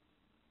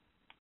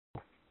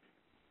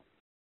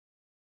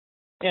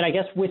 And I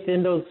guess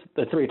within the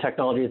three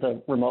technologies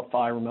of Remote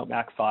PHY, Remote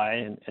MAC-PHY,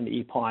 and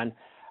the EPON,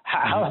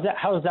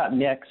 how is that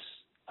mix?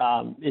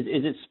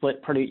 Is it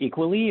split pretty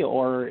equally,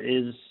 or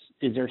is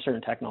there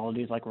certain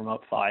technologies like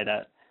Remote PHY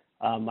that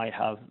might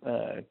have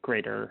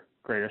greater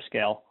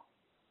scale?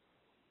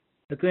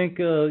 I think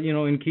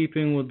in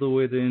keeping with the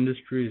way the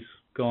industry's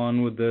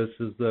gone with this,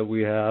 is that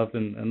we have,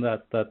 and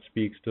that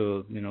speaks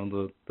to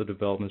the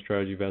development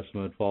strategy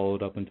Vecima had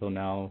followed up until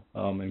now,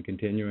 and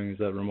continuing, is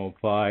that Remote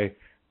PHY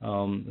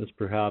is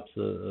perhaps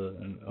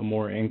a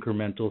more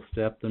incremental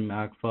step than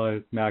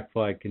MAC-PHY.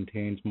 MAC-PHY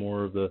contains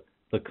more of the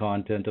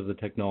content of the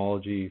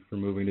technology for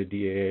moving to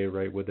DAA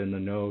right within the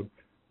node.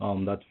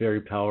 That's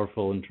very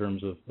powerful in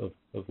terms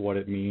of what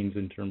it means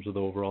in terms of the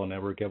overall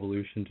network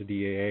evolution to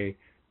DAA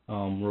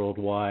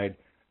worldwide.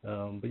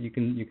 But you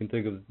can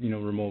think of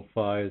Remote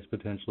PHY as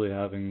potentially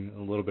having a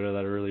little bit of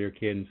that earlier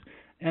cadence,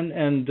 and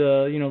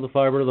the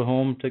fiber to the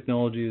home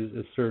technology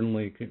is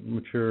certainly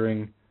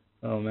maturing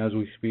as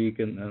we speak,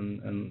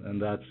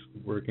 and that's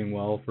working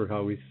well for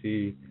how we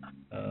see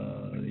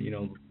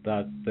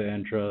that the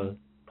Entra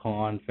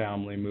PON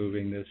family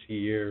moving this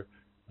year.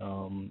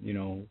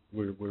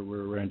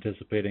 We're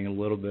anticipating a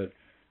little bit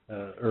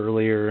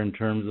earlier in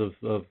terms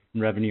of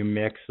revenue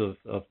mix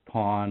of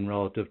PON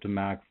relative to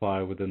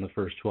MAC-PHY within the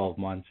first 12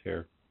 months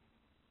here.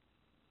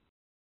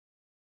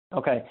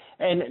 Okay,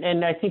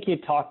 and I think you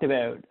talked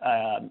about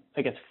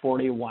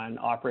 41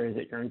 operators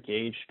that you're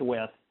engaged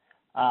with,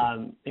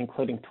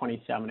 including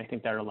 27, I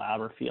think that are lab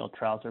or field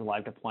trials or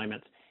live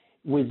deployments.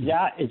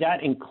 Is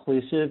that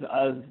inclusive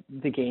of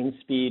the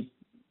GainSpeed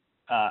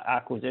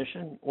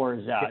acquisition, or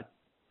is that?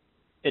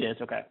 It is,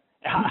 okay.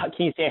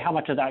 Can you say how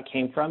much of that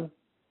came from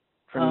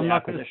I'm the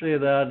not going acquisition? to say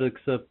that,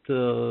 except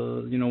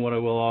what I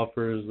will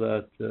offer is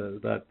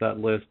that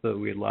list that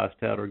we had last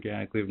had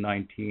organically of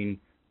 19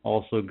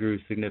 also grew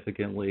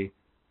significantly,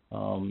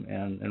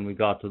 and we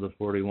got to the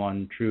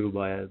 41 true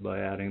by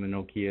adding the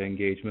Nokia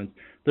engagements.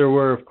 There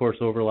were, of course,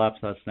 overlaps.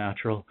 That's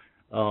natural,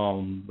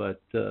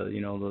 but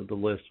the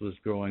list was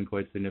growing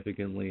quite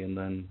significantly, and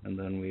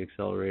then we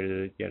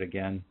accelerated it yet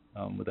again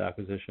with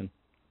acquisition.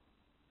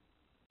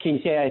 Can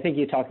you say, I think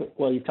you've talked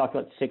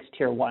about 6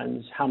 Tier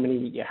 1s. How many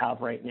do you have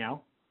right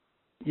now?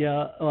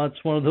 Yeah,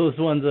 it's one of those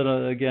ones that,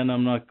 again,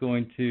 I'm not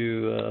going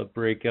to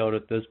break out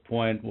at this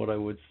point. What I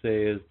would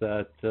say is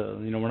that,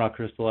 we're not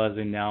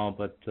crystallizing now,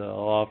 but I'll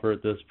offer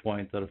at this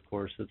point that, of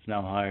course, it's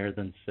now higher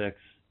than 6,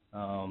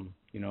 and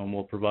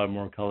we'll provide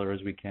more color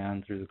as we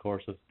can through the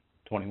course of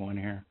 21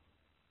 here.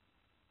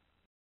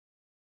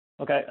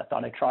 Okay, I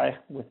thought I'd try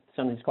with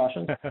some of these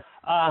questions.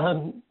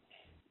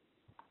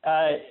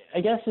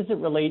 I guess as it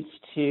relates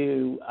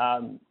to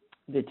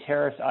the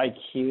Terrace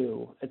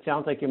IQ, it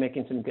sounds like you're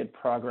making some good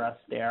progress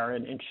there,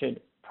 and should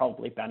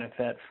probably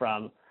benefit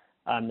from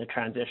the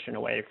transition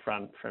away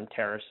from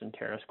Terrace and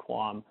Terrace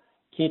QAM.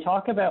 Can you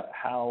talk about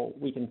how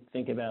we can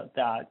think about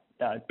that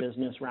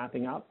business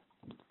ramping up?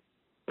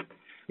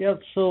 Yeah,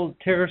 so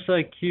Terrace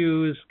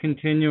IQ is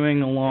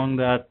continuing along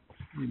that,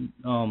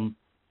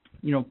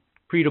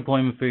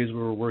 pre-deployment phase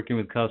where we're working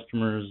with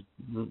customers,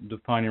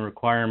 defining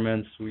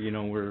requirements.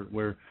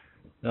 We're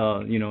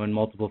in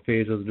multiple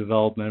phases of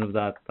development of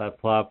that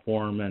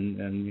platform, and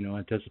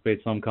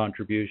anticipate some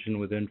contribution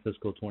within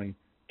fiscal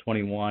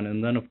 2021.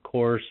 And then of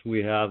course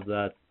we have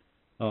that,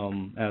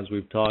 as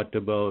we've talked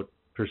about,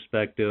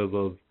 perspective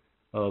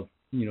of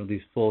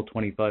these full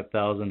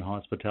 25,000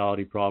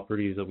 hospitality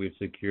properties that we've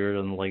secured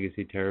on the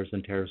Legacy Terrace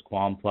and Terrace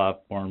Quam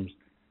platforms,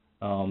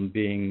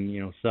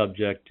 being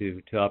subject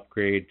to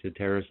upgrade to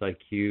Terrace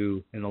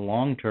IQ in the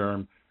long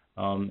term,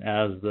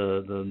 as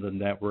the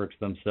networks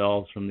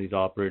themselves from these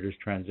operators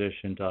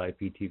transition to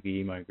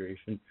IPTV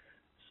migration.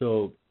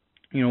 So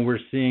we're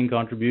seeing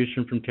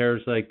contribution from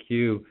Terrace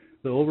IQ.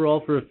 The overall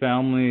for a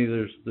family,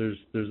 there's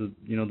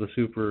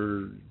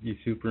you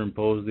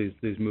superimpose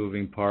these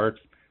moving parts,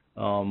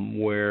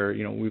 where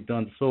we've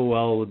done so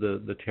well with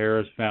the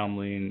Terrace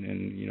family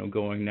and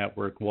going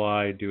network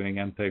wide, doing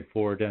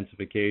MPEG-4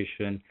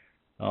 densification,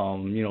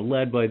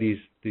 led by these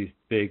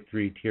big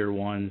 3 tier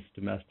 1s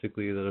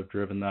domestically that have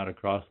driven that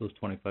across those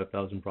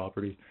 25,000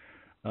 properties.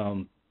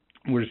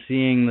 We're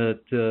seeing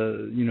that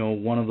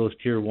one of those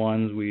tier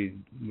 1s we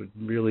would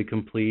really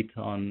complete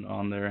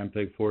on their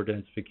MPEG-4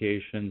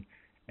 densification,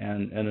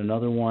 and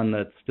another one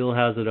that still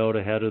has it out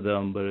ahead of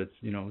them, but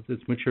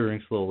it's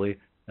maturing slowly,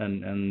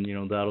 and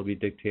that'll be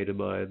dictated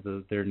by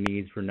their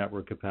needs for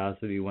network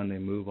capacity when they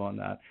move on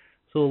that.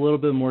 So a little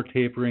bit more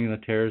tapering in the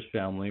Terrace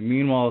family.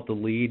 Meanwhile, at the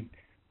lead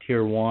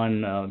tier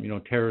 1,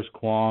 Terrace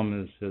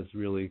Quam has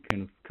really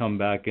kind of come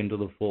back into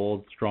the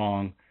fold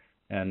strong,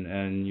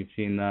 and you've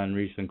seen that in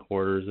recent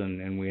quarters,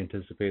 and we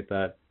anticipate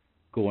that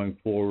going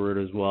forward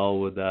as well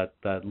with that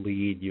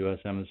lead US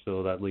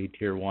MSO, that lead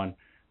tier 1.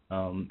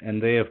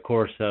 And they of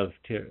course have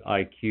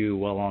IQ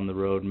well on the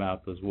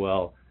roadmap as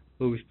well.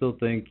 But we still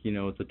think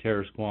it's a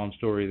Terrace Quam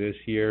story this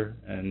year,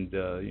 and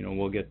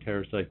we'll get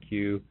Terrace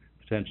IQ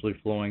potentially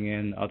flowing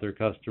in other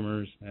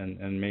customers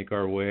and make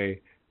our way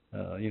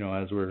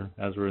as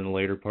we're in the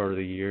later part of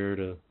the year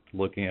to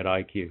looking at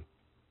IQ.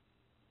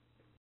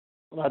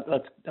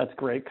 Well, that's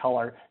great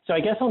color. So I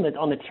guess on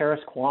the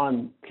Terrace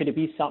Quam, could it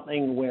be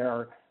something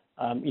where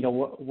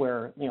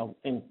where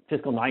in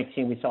fiscal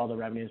 19 we saw the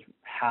revenues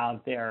halve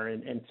there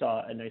and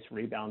saw a nice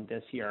rebound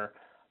this year.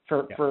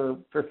 For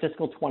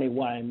fiscal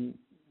 21,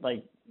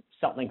 like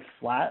something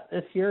flat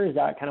this year, is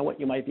that kind of what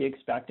you might be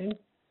expecting?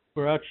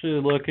 We're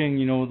actually looking,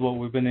 with what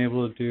we've been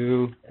able to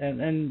do,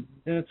 and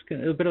it's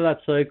a bit of that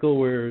cycle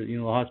where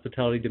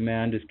hospitality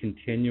demand is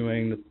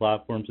continuing, the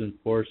platform's in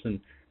force, and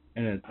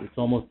it's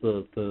almost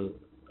a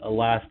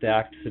last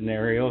act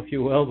scenario, if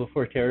you will,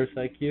 before Terrace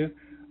IQ.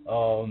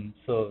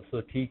 So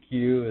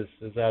TQ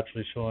is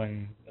actually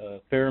showing a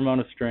fair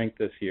amount of strength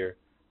this year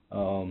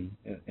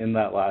in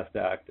that last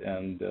act,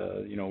 and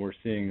we're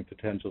seeing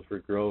potential for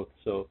growth.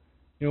 So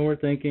we're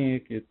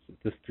thinking it's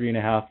this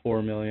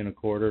 $3.5-4 million a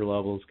quarter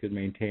levels could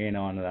maintain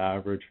on an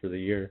average for the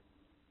year.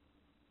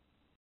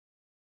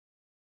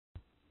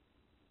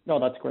 No,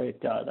 that's great.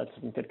 That's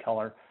some good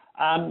color.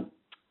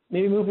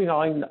 Maybe moving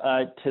on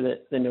to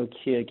the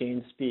Nokia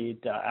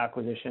Gainspeed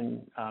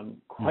acquisition.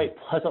 Quite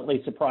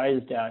pleasantly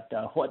surprised at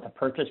what the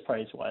purchase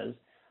price was.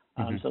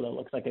 So that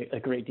looks like a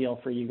great deal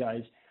for you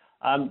guys.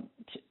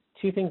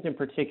 Two things in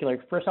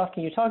particular. First off,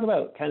 can you talk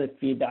about kind of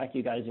feedback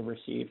you guys have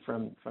received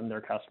from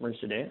their customers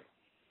today?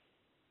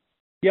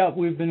 Yeah,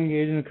 we've been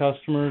engaging the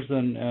customers,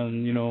 and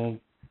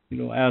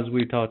as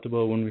we talked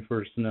about when we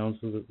first announced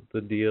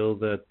the deal,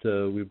 that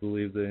we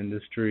believe the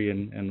industry,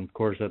 and of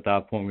course at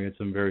that point we had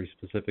some very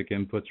specific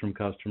inputs from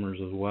customers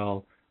as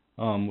well,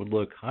 would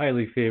look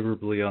highly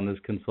favorably on this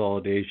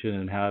consolidation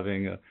and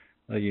having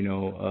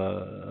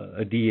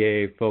a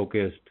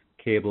DA-focused,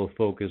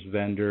 cable-focused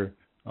vendor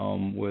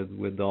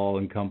with the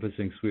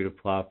all-encompassing suite of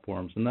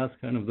platforms, and that's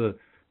kind of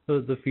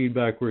the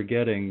feedback we're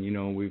getting.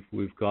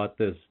 We've got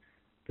this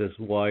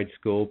wide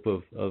scope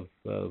of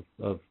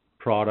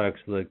products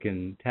that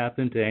can tap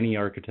into any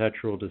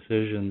architectural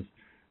decisions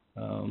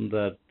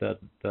that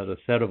a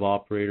set of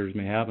operators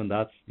may have, and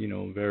that's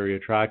very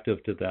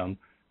attractive to them.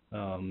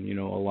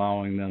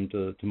 Allowing them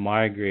to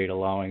migrate,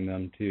 allowing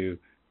them to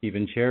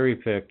even cherry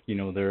pick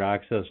their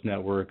access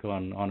network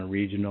on a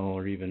regional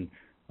or even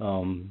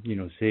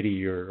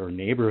city or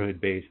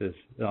neighborhood basis,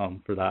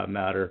 for that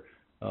matter.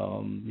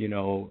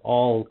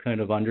 All kind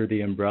of under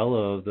the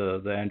umbrella of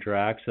the Entra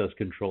Access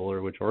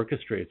controller, which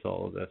orchestrates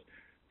all of this.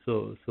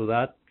 So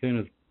that kind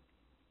of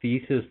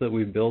thesis that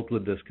we built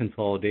with this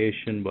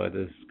consolidation by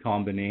this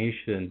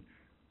combination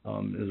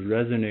is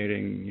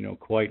resonating,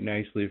 quite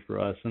nicely for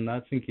us, and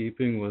that's in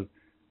keeping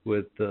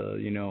with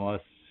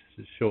us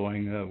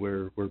showing that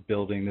we're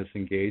building this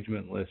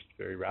engagement list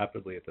very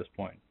rapidly at this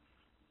point.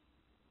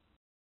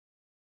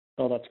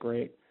 Oh, that's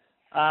great.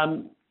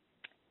 And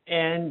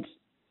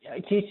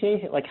can you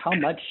say how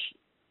much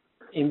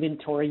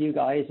inventory you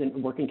guys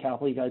and working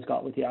capital you guys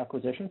got with the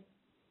acquisition?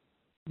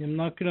 I'm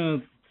not going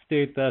to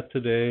state that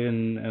today,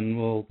 and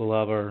we'll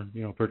have our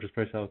purchase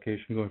price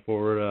allocation going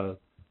forward.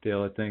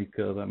 Dale, I think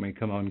that may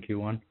come out in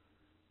Q1.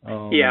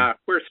 Yeah,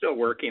 we're still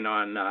working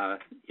on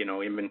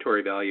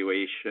inventory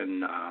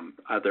valuation,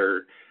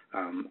 other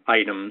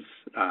items,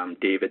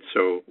 David,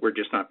 so we're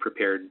just not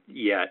prepared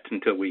yet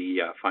until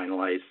we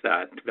finalize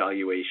that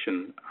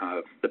valuation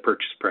of the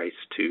purchase price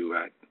to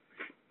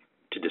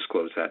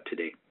disclose that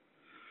today.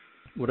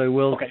 What I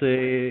will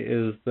say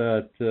is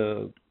that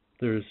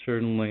there's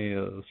certainly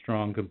a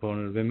strong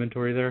component of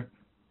inventory there,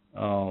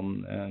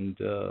 and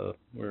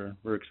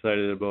we're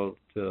excited about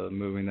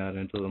moving that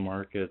into the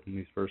market in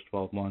these first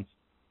 12 months.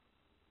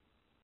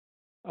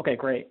 Okay,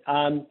 great.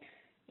 And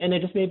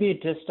then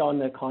just on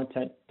the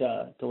content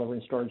delivery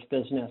and storage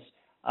business.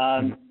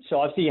 So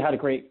obviously you had a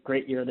great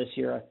year this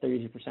year, at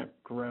 30%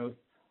 growth.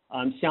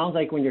 Sounds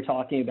like when you're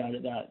talking about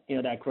it that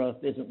that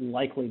growth isn't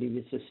likely to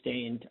be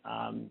sustained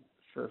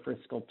for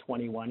fiscal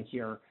 21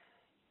 here.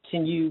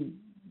 Can you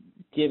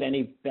give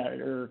any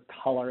better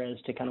color as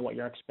to kind of what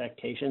your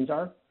expectations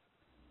are?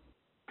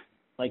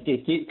 Like,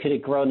 could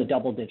it grow in the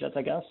double digits,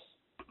 I guess?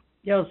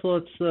 Yeah, so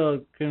let's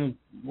kind of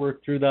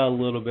work through that a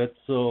little bit.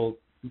 So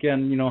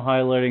again,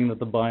 highlighting that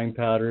the buying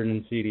pattern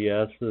in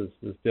CDS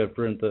is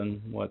different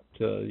than what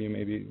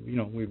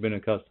we've been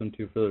accustomed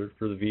to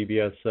for the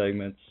VBS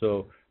segment.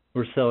 So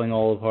we're selling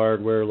all of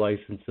hardware,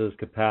 licenses,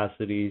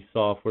 capacity,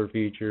 software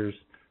features,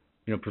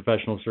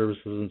 professional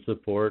services and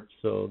support.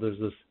 So there's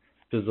this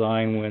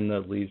design win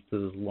that leads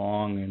to this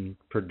long and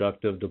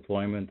productive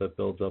deployment that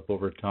builds up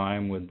over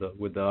time with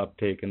the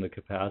uptake and the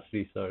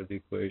capacity side of the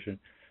equation.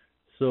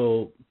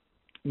 So,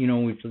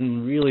 we've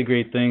done really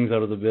great things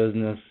out of the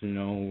business,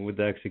 with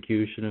the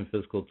execution in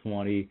fiscal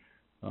 20,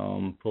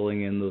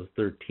 pulling in those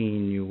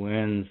 13 new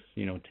wins,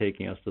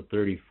 taking us to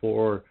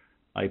 34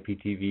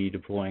 IPTV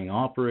deploying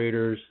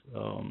operators.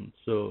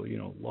 So,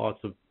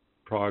 lots of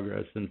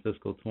progress in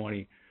fiscal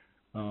 20.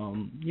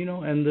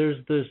 And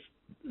there's this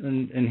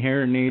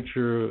inherent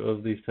nature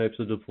of these types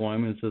of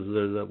deployments is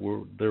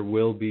that there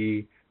will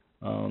be,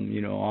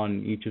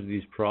 on each of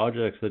these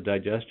projects, a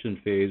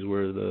digestion phase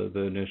where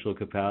the initial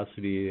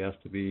capacity has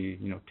to be,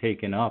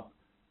 taken up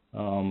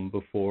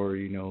before,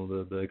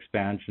 the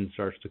expansion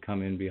starts to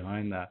come in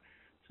behind that.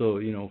 So,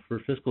 for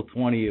fiscal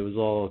 20, it was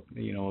all,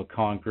 a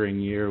conquering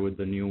year with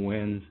the new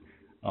wins,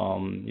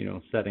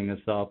 setting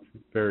us up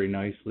very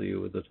nicely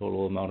with the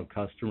total amount of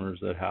customers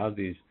that have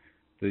these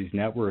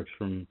networks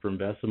from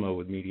Vecima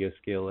with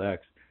MediaScale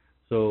X.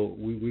 So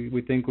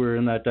we think we're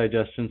in that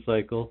digestion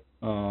cycle,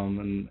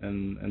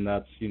 and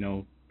that's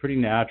pretty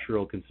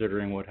natural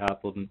considering what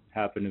happened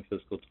in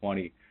fiscal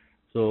 20.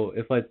 So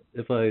if I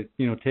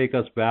take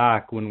us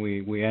back when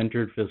we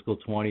entered fiscal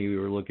 20, we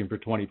were looking for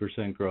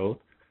 20% growth,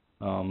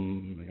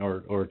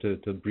 or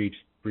to breach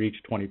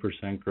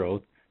 20%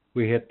 growth.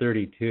 We hit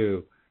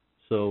 32.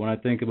 So when I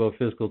think about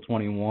fiscal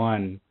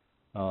 21.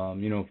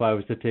 If I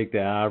was to take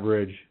the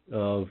average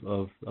of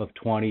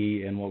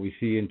 20 and what we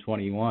see in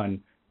 21,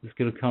 it's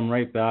going to come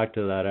right back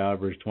to that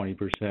average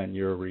 20%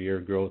 year-over-year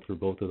growth for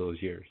both of those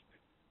years.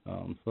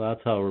 So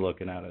that's how we're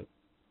looking at it.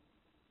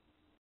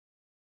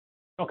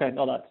 Okay,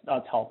 no,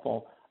 that's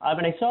helpful.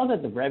 And I saw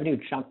that the revenue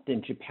jumped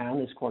in Japan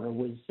this quarter.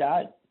 Was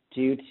that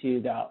due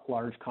to that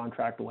large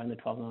contract win, the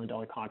 $12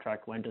 million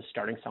contract win, just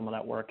starting some of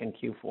that work in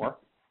Q4?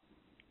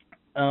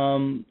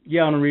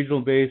 Yeah, on a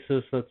regional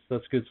basis,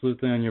 that's good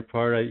sleuthing on your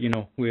part.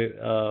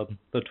 The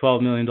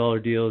 $12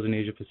 million deal is an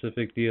Asia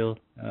Pacific deal.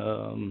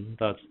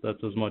 That's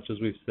as much as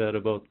we've said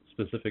about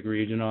the specific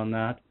region on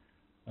that.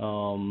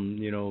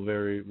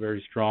 Very,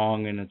 very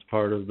strong, and it's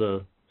part of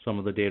some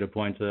of the data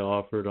points I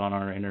offered on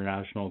our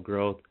international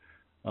growth.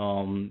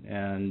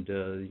 And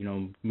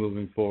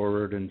moving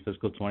forward in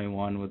fiscal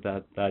 21 with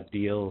that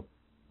deal,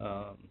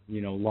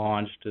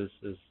 launched is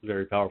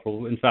very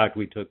powerful. In fact,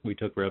 we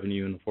took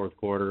revenue in the fourth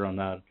quarter on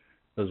that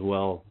as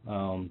well.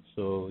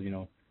 So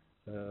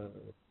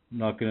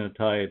not going to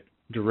tie it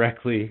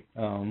directly,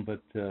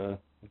 but I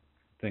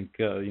think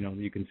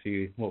you can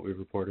see what we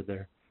reported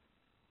there.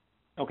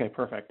 Okay,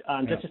 perfect.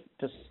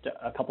 Just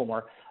a couple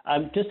more.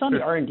 Just on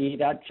the R&D,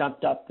 that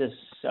jumped up this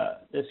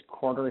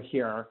quarter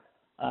here.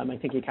 I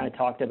think you kind of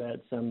talked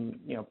about some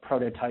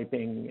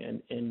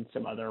prototyping and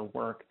some other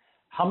work.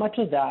 How much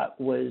of that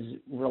was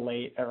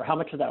how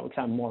much of that was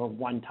kind of more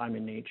one-time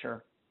in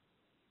nature?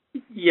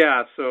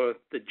 Yeah, so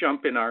the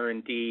jump in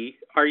R&D,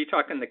 are you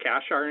talking the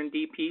cash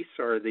R&D piece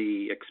or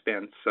the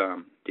expense,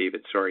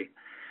 David? Sorry.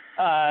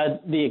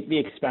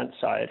 The expense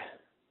side.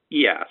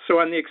 Yeah, so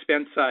on the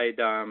expense side,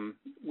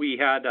 we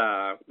had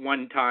a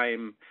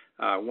one-time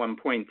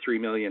 $1.3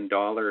 million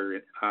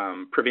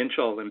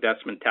provincial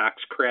investment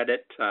tax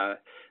credit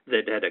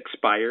that had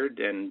expired,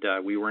 and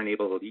we weren't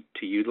able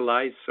to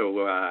utilize.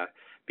 So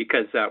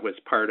because that was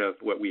part of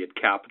what we had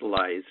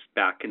capitalized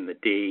back in the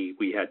day,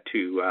 we had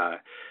to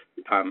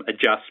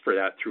adjust for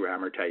that through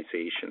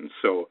amortization.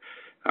 So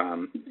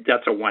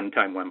that's a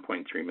one-time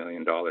 $1.3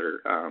 million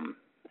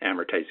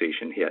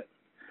amortization hit.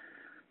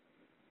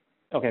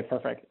 Okay,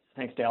 perfect.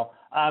 Thanks, Dale.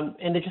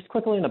 And then just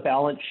quickly on the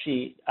balance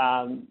sheet,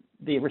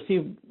 the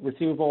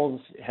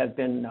receivables have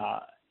been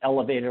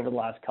elevated over the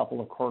last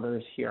couple of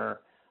quarters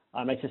here.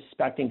 I'm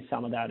suspecting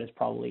some of that is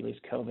probably at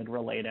least COVID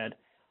related.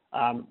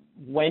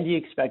 When do you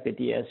expect the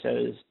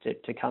DSOs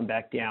to come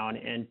back down,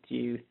 and do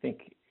you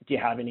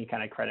have any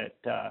kind of credit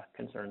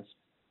concerns?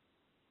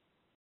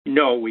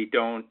 No, we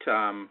don't.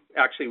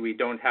 Actually, we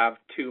don't have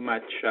too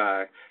much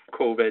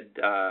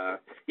COVID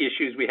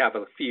issues. We have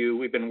a few.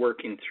 We've been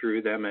working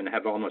through them and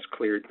have almost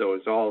cleared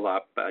those all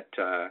up. But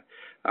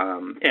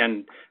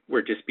and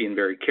we're just being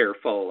very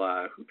careful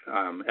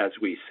as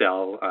we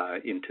sell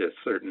into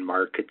certain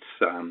markets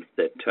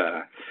that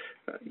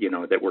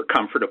that we're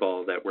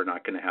comfortable that we're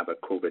not going to have a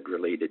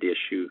COVID-related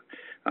issue.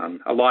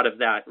 A lot of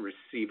that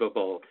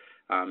receivable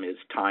is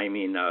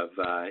timing of,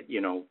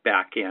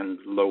 back-end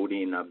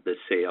loading of the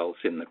sales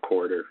in the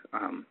quarter,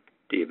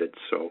 David.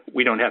 So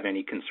we don't have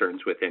any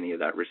concerns with any of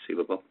that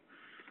receivable.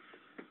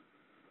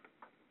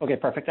 Okay,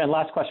 perfect. And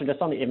last question,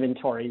 just on the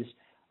inventories.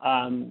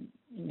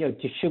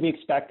 Should we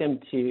expect them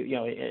to,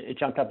 it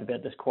jumped up a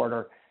bit this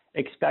quarter.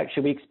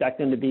 Should we expect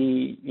them to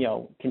be,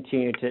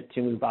 continue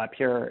to move up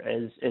here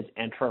as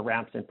Entra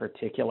ramps in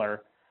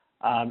particular,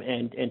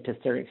 and to a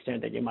certain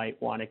extent that you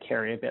might want to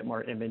carry a bit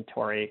more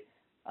inventory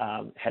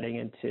heading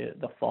into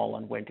the fall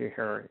and winter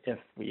here if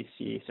we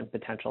see some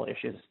potential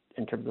issues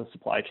in terms of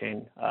supply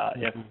chain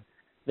if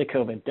the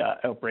COVID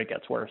outbreak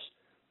gets worse?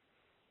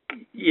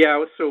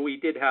 Yeah, so we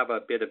did have a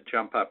bit of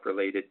jump up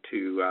related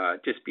to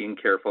just being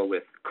careful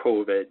with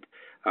COVID.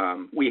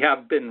 We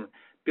have been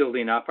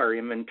building up our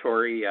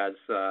inventory as,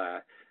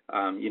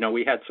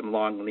 we had some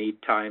long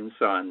lead times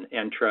on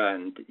Entra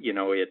and,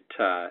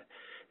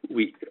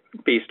 we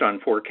based on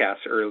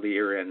forecasts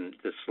earlier and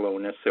the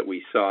slowness that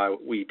we saw,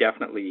 we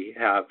definitely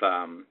have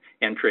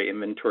Entra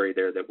inventory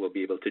there that we'll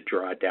be able to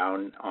draw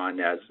down on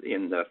as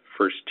in the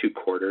first 2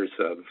 quarters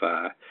of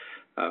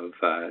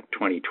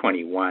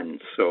 2021.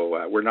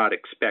 So we're not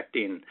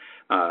expecting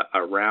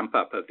a ramp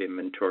up of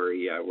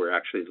inventory. We're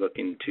actually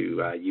looking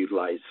to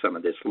utilize some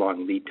of this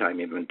long lead time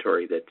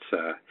inventory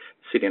that's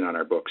sitting on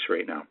our books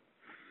right now.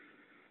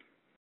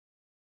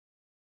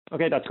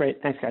 Okay, that's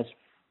great. Thanks, guys.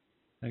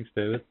 Thanks,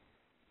 David.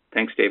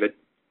 Thanks, David.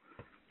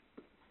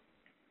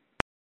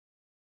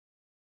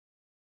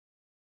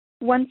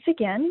 Once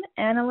again,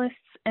 analysts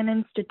and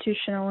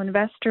institutional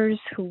investors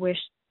who wish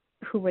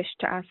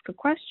to ask a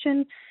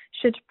question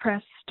should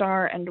press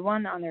star and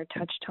 1 on their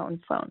touch-tone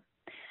phone.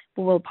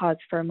 We will pause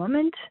for a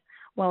moment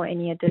while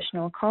any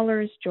additional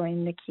callers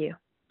join the queue.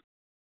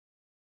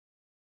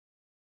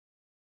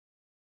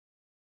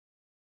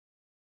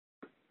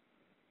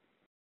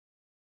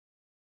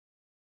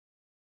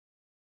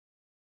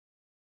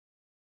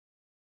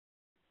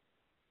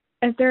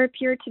 As there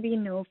appear to be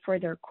no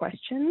further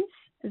questions,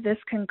 this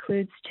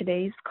concludes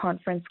today's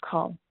conference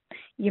call.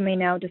 You may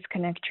now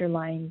disconnect your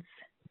lines.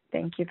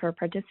 Thank you for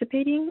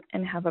participating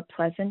and have a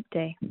pleasant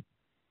day.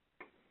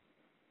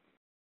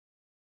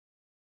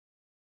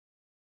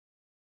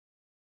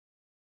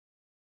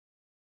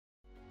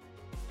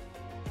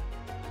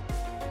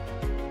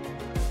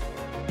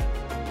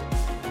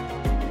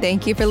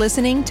 Thank you for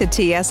listening to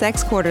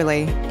TSX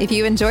Quarterly. If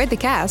you enjoyed the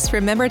cast,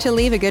 remember to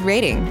leave a good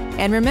rating.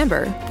 And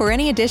remember, for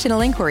any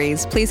additional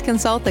inquiries, please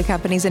consult the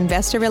company's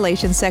investor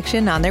relations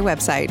section on their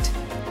website.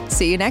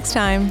 See you next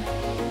time.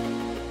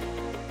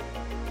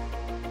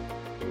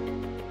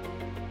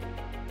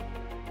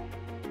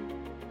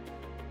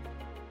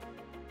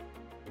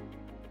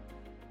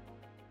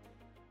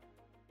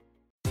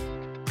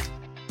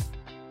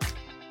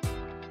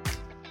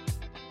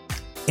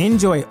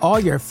 Enjoy all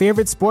your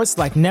favorite sports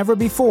like never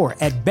before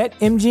at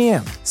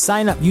BetMGM.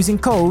 Sign up using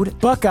code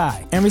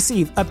Buckeye and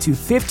receive up to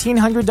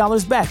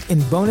 $1,500 back in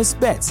bonus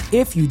bets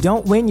if you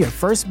don't win your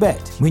first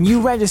bet. When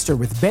you register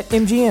with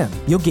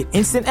BetMGM, you'll get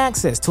instant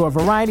access to a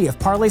variety of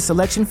parlay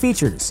selection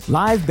features,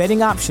 live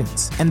betting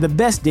options, and the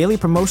best daily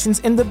promotions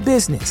in the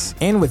business.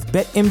 And with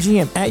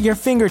BetMGM at your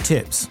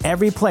fingertips,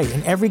 every play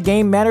and every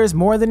game matters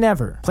more than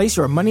ever. Place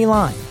your money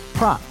line,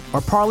 prop, or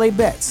parlay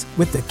bets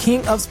with the king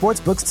of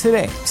sportsbooks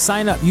today.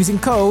 Sign up using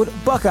code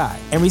Buckeye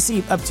and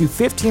receive up to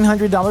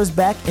 $1,500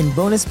 back in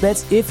bonus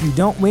bets if you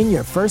don't win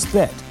your first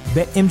bet.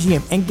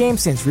 BetMGM and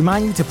GameSense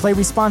remind you to play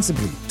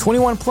responsibly.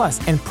 21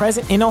 plus and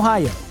present in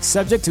Ohio,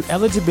 subject to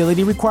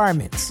eligibility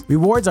requirements.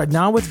 Rewards are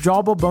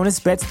non-withdrawable bonus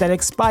bets that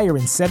expire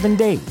in 7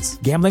 days.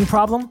 Gambling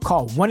problem?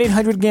 Call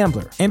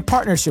 1-800-GAMBLER in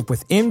partnership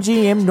with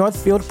MGM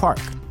Northfield Park.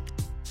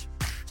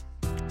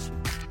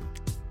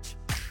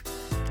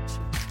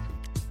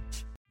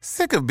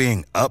 Sick of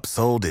being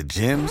upsold at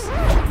gyms?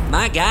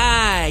 My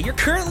guy, you're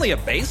currently a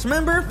base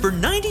member? For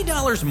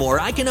 $90 more,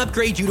 I can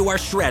upgrade you to our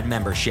Shred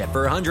membership.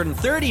 For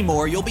 $130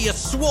 more, you'll be a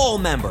Swole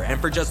member. And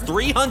for just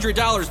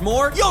 $300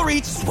 more, you'll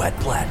reach Sweat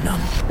Platinum.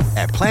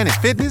 At Planet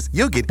Fitness,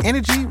 you'll get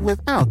energy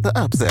without the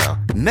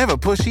upsell. Never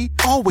pushy,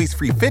 always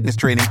free fitness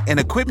training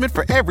and equipment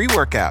for every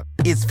workout.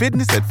 It's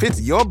fitness that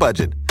fits your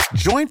budget.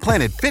 Join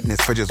Planet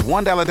Fitness for just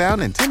 $1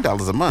 down and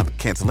 $10 a month.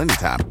 Cancel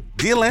anytime.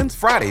 Deal ends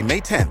Friday,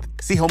 May 10th.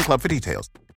 See Home Club for details.